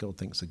God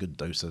thinks a good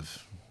dose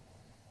of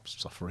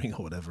suffering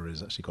or whatever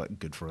is actually quite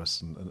good for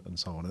us, and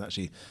so on. And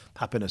actually,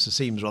 happiness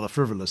seems rather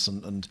frivolous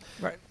and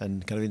Right.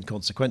 and kind of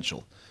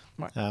inconsequential.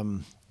 Right. But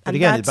And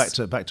again, that's-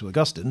 back to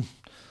Augustine,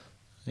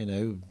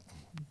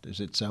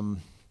 it's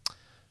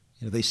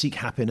they seek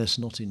happiness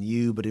not in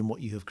you but in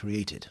what you have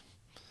created.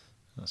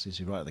 That's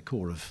usually right at the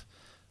core of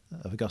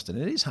Augustine.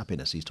 It is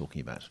happiness he's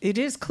talking about. It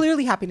is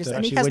clearly happiness, So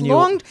and he actually has when you're-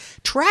 long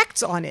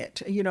tracts on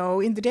it.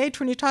 In the De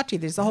Trinitate,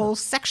 there's a whole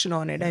section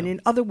on it, and in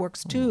other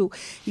works too.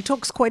 He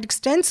talks quite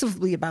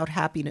extensively about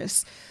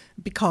happiness,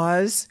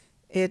 because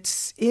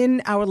it's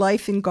in our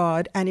life in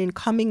God, and in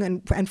coming,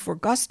 and for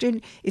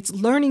Augustine, it's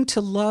learning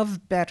to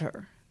love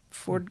better.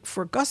 For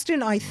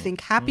Augustine, I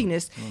think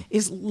happiness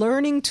is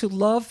learning to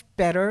love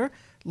better,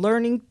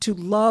 learning to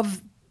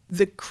love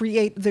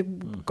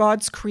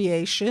God's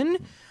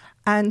creation,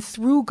 and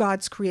through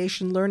God's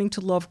creation, learning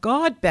to love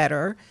God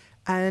better,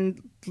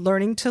 and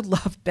learning to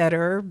love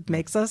better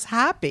makes us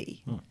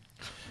happy.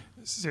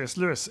 C.S.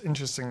 Lewis,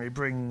 interestingly,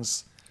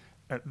 brings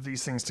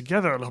these things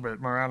together a little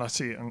bit,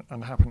 morality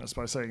and happiness,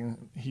 by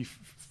saying he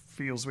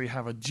feels we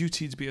have a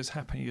duty to be as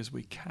happy as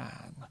we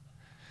can.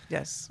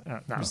 Yes,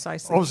 Now,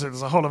 precisely. obviously,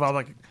 there's a whole lot of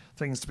other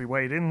things to be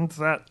weighed into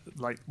that,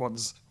 like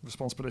one's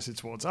responsibility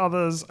towards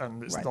others,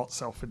 and it's Right. not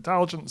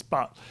self-indulgence,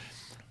 but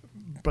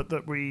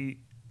that we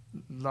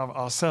love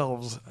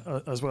ourselves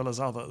as well as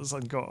others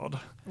and God.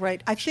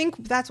 Right. I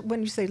think that's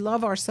when you say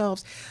love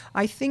ourselves,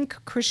 I think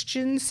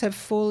Christians have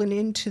fallen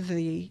into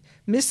the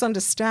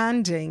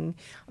misunderstanding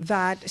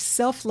that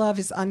self-love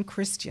is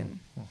unchristian.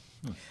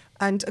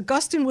 And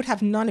Augustine would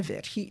have none of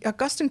it.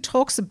 Augustine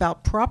talks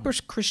about proper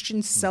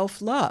Christian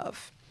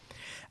self-love,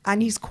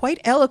 and he's quite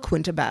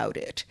eloquent about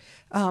it.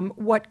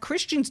 What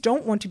Christians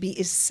don't want to be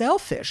is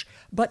selfish,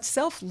 but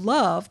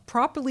self-love,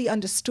 properly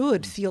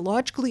understood,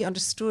 theologically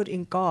understood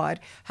in God,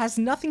 has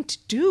nothing to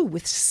do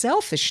with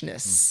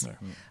selfishness.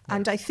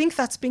 And I think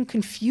that's been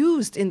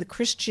confused in the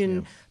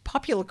Christian,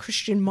 popular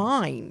Christian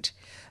mind.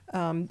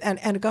 And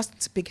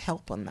Augustine's a big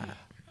help on that.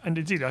 And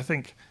indeed, I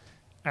think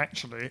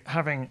actually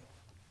having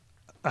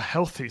a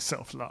healthy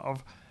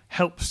self-love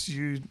helps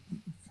you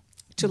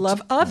To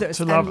love others,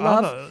 to love and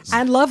love others.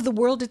 and love the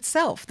world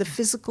itself, the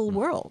physical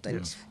world,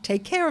 and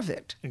take care of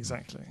it.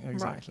 Exactly. And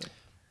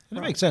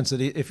it makes sense that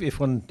if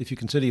you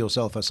consider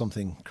yourself as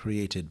something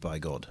created by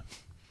God,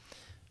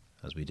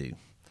 as we do,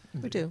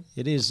 We do.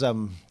 it is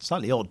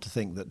slightly odd to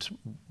think that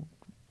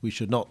we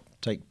should not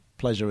take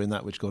pleasure in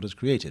that which God has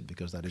created,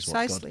 because that is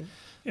Precisely. what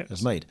God Yes.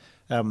 has made.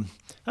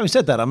 Having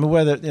said that, I'm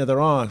aware that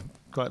there are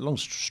quite long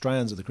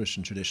strands of the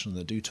Christian tradition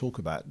that do talk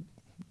about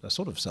a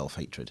sort of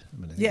self-hatred. I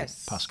mean, I think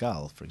Yes.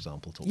 Pascal, for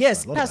example, talks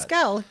Yes, quite a lot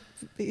Pascal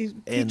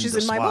features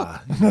in my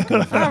book.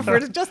 book. For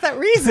just that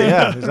reason.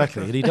 Yeah,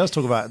 exactly. And he does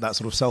talk about that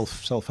sort of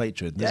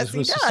self-hatred. And Yes,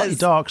 there's he a slightly does.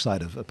 dark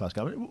side of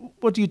Pascal. I mean,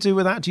 what do you do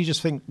with that? Do you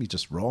just think he's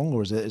just wrong,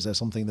 or is there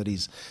something that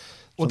he's...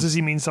 Or does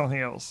he mean something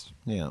else?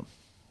 Yeah.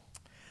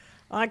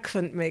 I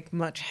couldn't make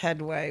much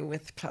headway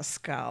with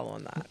Pascal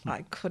on that.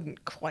 I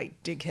couldn't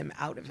quite dig him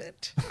out of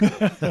it.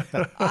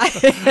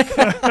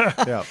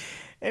 Yeah.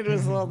 It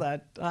was all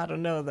that, I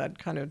don't know, that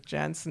kind of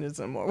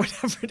Jansenism or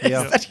whatever it is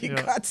Yeah. that he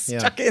Yeah. got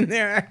stuck in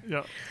there.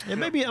 Yeah. Yeah,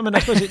 maybe. I mean, I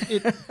suppose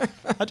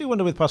I do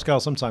wonder with Pascal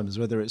sometimes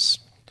whether it's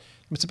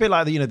a bit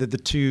like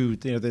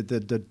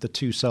the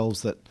two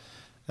selves that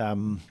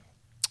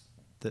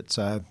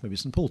maybe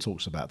St. Paul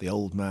talks about, the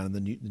old man and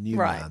the new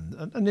Right.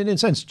 man, and in a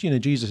sense,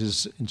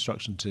 Jesus'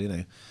 instruction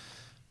to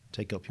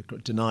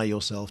deny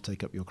yourself,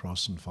 take up your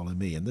cross, and follow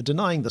me. And the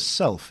denying the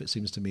self, it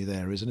seems to me,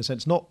 there is in a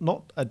sense not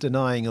a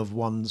denying of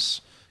one's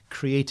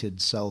created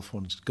self,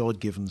 one's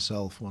God-given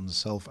self, one's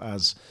self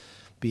as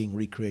being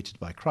recreated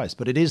by Christ.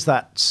 But it is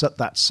that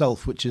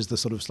self which is the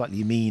sort of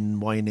slightly mean,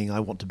 whining,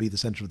 I want to be the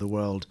center of the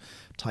world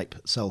type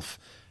self,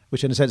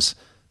 which in a sense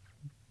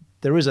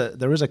there is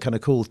a kind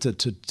of call to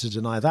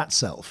deny that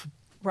self.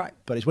 Right.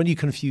 But it's when you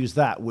confuse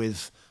that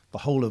with the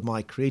whole of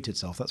my created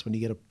self, that's when you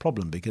get a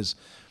problem. Because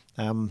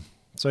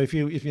so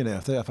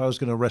if I was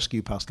going to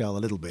rescue Pascal a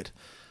little bit,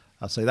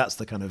 I'd say that's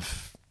the kind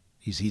of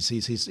he's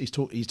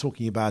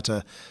talking about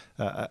a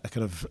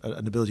kind of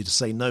an ability to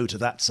say no to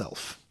that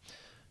self,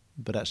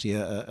 but actually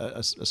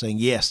a saying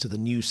yes to the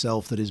new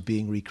self that is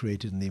being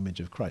recreated in the image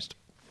of Christ.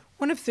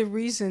 One of the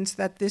reasons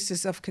that this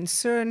is of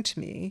concern to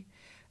me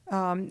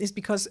is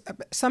because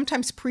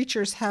sometimes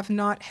preachers have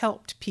not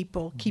helped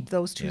people keep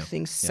those two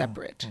things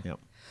separate,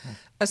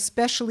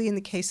 especially in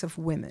the case of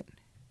women.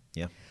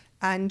 Yeah.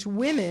 And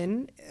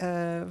women,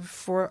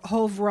 for a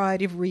whole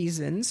variety of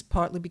reasons,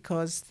 partly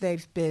because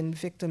they've been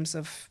victims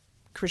of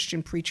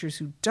Christian preachers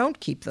who don't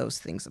keep those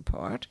things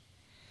apart,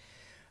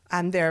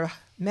 and their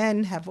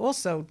men have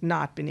also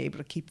not been able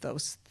to keep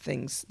those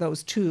things,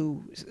 those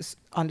two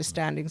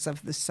understandings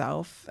of the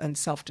self and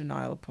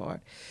self-denial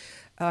apart.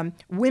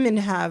 Women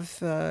have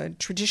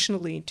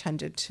traditionally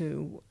tended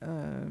to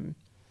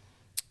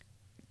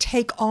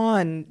take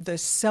on the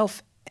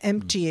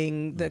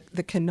self-emptying,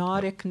 the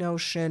kenotic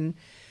notion,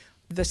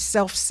 the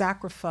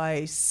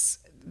self-sacrifice,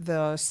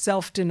 the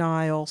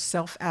self-denial,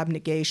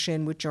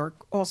 self-abnegation, which are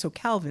also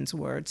Calvin's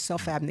words.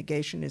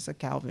 Self-abnegation is a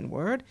Calvin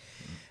word,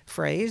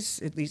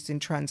 phrase, at least in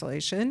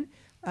translation.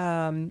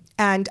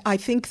 And I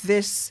think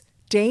this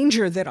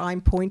danger that I'm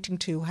pointing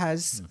to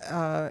has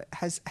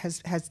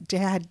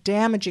had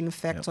damaging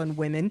effects on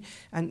women.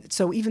 And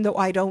so even though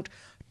I don't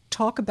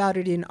talk about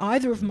it in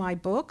either of my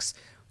books,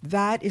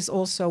 that is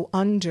also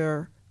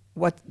under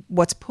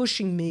what's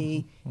pushing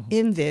me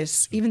in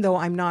this, even though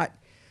I'm not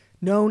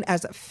known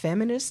as a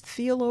feminist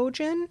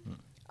theologian.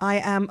 I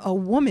am a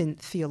woman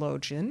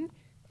theologian,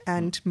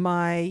 and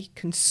my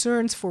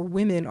concerns for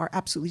women are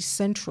absolutely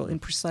central in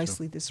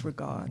precisely this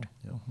regard.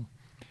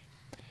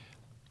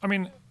 I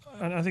mean,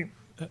 and I think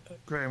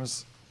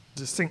Graham's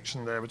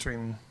distinction there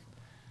between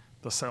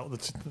the self,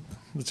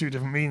 the two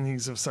different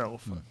meanings of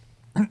self,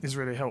 is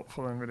really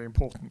helpful and really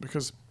important,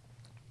 because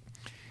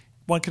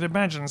one could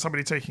imagine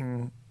somebody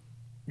taking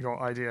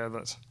your idea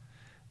that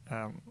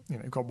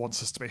God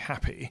wants us to be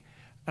happy,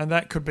 and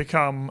that could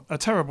become a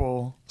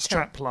terrible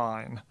strap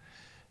line,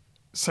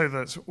 so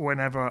that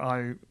whenever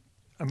I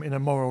am in a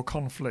moral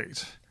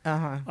conflict,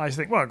 I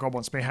think, well, God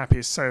wants me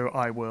happy, so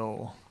I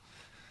will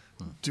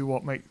do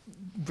what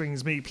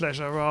brings me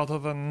pleasure rather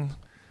than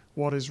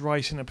what is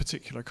right in a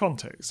particular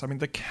context. I mean,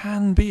 there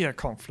can be a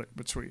conflict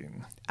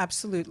between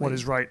absolutely what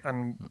is right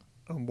and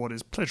what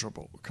is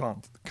pleasurable,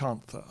 can't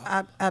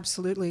there?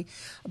 Absolutely.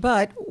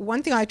 But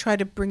one thing I try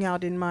to bring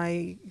out in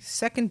my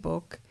second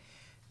book,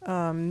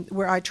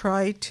 where I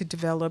try to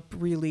develop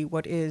really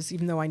what is,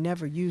 even though I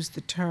never use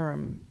the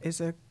term, is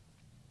a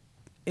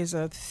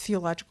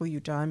theological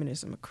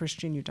eudaimonism, a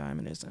Christian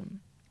eudaimonism.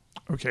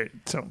 Okay,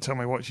 tell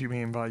me what you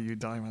mean by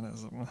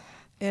eudaimonism.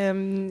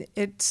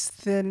 It's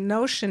the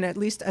notion, at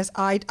least as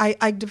I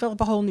develop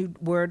a whole new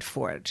word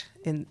for it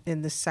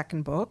in the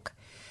second book,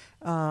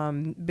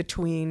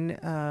 between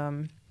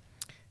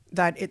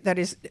that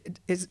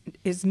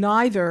is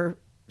neither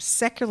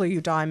secular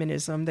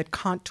eudaimonism that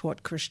Kant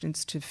taught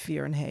Christians to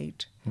fear and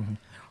hate,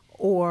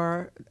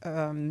 or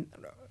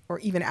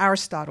even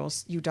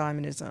Aristotle's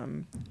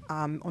eudaimonism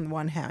on the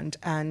one hand,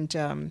 and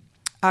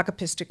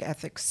agapistic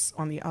ethics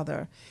on the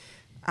other.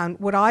 And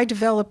what I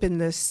develop in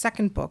the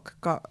second book,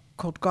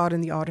 called God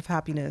and the Art of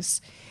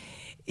Happiness,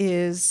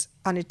 is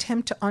an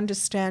attempt to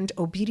understand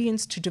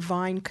obedience to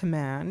divine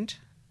command.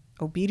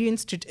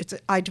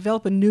 I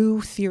develop a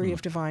new theory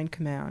of divine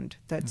command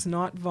that's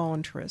not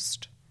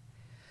voluntarist,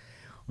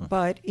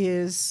 but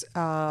is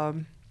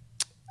an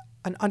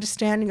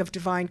understanding of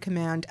divine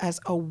command as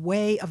a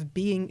way of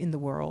being in the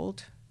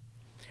world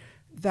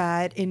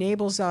that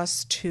enables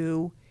us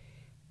to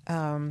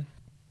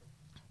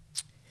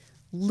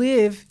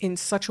live in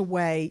such a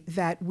way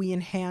that we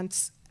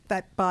enhance,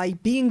 that by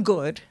being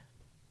good,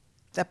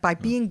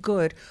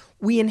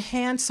 we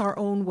enhance our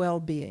own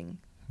well-being.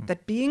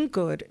 That being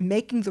good,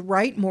 making the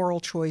right moral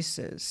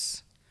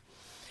choices,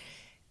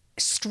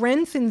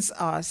 strengthens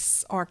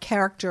us, our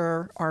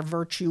character, our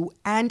virtue,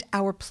 and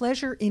our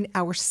pleasure in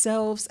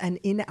ourselves and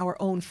in our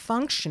own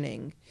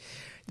functioning,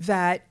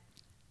 that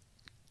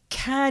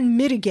can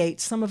mitigate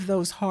some of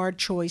those hard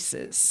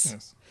choices.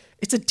 Yes.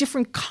 It's a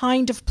different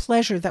kind of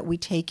pleasure that we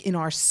take in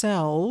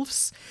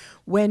ourselves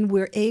when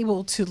we're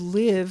able to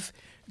live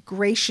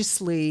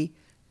graciously,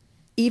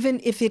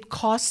 even if it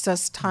costs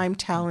us time,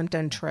 talent,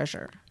 and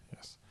treasure.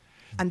 Yes.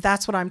 And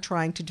that's what I'm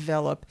trying to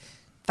develop.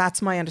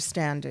 That's my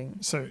understanding.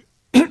 So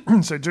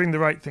so doing the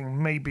right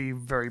thing may be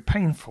very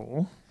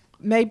painful.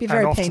 May be very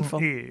and often painful.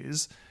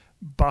 is,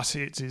 but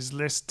it is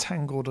less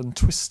tangled and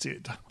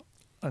twisted.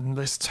 And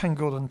less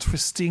tangled and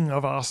twisting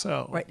of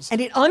ourselves. Right.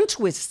 And it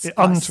untwists it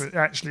us.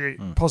 Actually,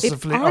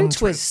 positively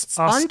untwists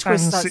us us.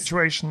 and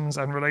situations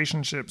and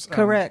relationships.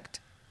 Correct.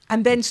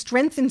 and then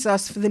strengthens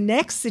us for the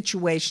next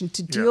situation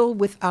to deal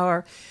with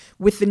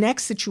the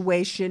next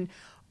situation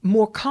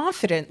more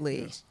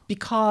confidently,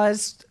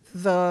 because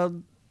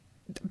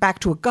back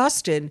to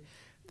Augustine,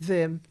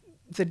 the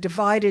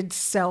divided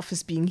self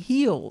is being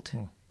healed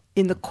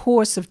in the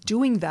course of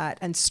doing that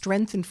and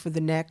strengthened for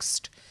the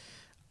next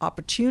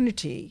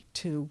opportunity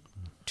to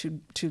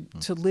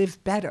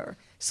live better.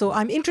 So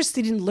I'm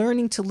interested in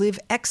learning to live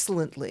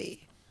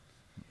excellently,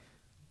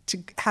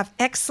 to have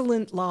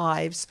excellent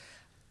lives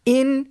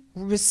in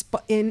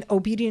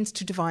obedience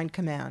to divine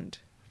command.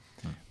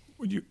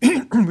 Would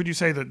you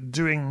say that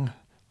doing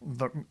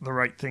the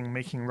right thing,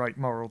 making right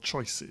moral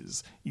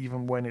choices,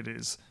 even when it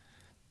is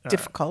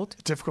difficult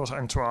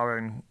and to our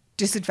own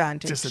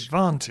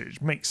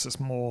disadvantage, makes us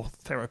more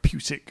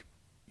therapeutic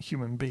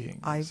human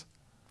beings?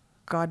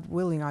 God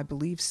willing, I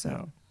believe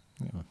so.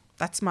 Yeah.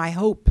 That's my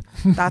hope.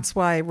 That's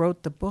why I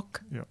wrote the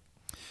book. Yeah.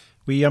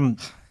 We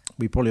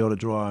probably ought to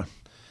draw our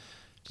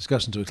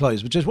discussion to a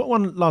close, but just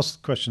one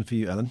last question for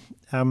you, Ellen.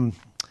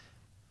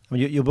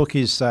 Your book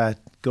is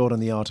God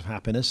and the Art of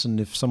Happiness, and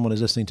if someone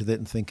is listening to it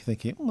and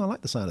thinking, I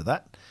like the sound of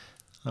that,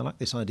 I like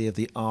this idea of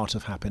the art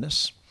of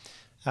happiness,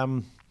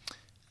 and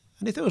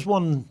if there was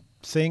one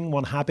thing,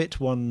 one habit,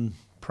 one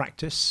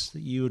practice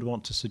that you would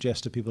want to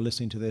suggest to people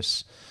listening to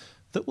this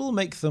that will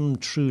make them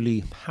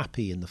truly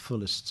happy in the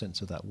fullest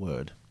sense of that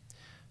word,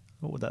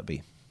 what would that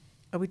be?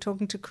 Are we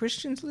talking to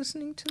Christians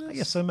listening to this? I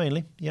guess so,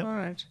 mainly. Yeah. All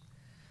right.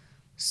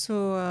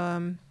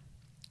 So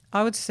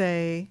I would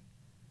say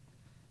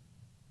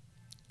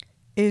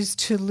is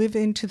to live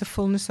into the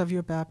fullness of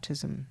your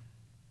baptism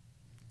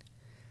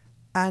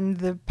and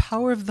the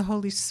power of the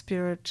Holy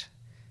Spirit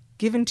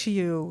given to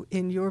you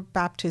in your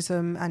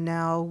baptism, and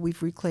now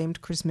we've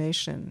reclaimed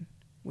chrismation,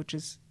 which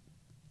is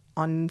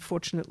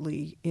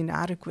unfortunately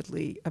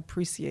inadequately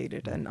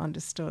appreciated and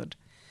understood.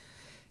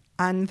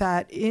 And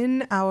that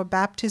in our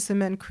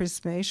baptism and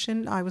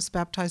chrismation, I was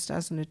baptized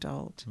as an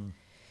adult,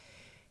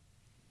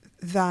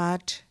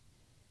 that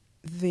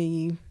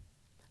the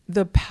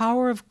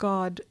power of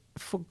God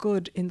for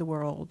good in the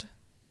world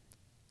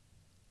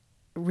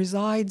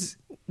resides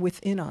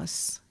within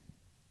us,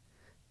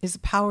 is a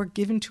power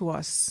given to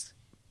us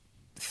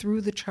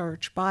through the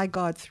church, by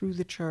God through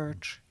the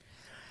church.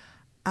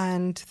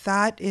 And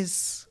that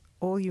is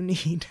all you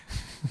need.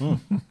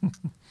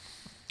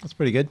 That's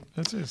pretty good.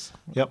 It is.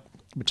 Yep.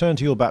 Return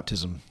to your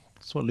baptism.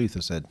 That's what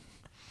Luther said.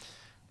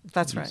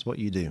 That's right. That's what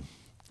you do.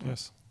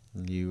 Yes.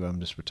 And you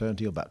just return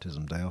to your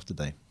baptism day after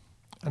day.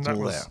 And that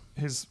was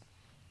his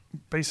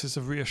basis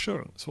of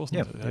reassurance,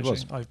 wasn't it? It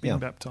was. I've been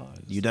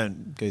baptized. You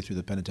don't go through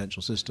the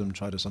penitential system,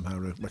 try to somehow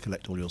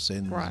recollect all your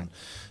sins and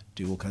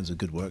do all kinds of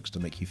good works to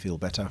make you feel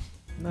better.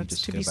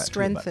 That's to be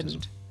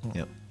strengthened.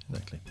 Yep,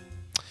 exactly.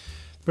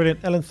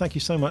 Brilliant. Ellen, thank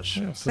you so much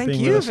for thank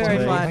being you with us very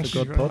today much.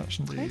 for God Pod.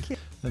 Thank you.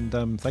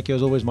 And thank you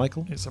as always,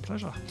 Michael. It's a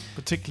pleasure,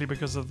 particularly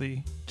because of the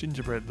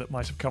gingerbread that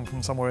might have come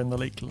from somewhere in the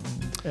Lakeland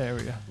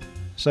area.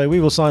 So we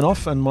will sign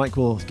off, and Mike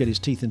will get his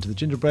teeth into the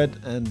gingerbread,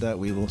 and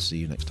we will see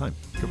you next time.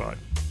 Goodbye.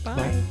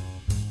 Bye.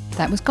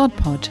 That was God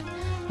Pod,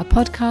 a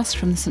podcast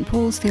from the St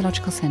Paul's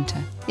Theological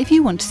Centre. If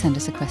you want to send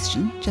us a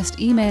question,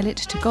 just email it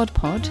to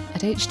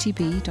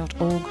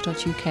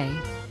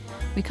godpod@htb.org.uk.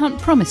 We can't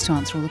promise to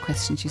answer all the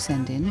questions you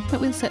send in,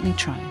 but we'll certainly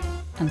try.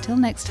 Until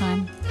next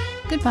time,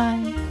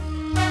 goodbye.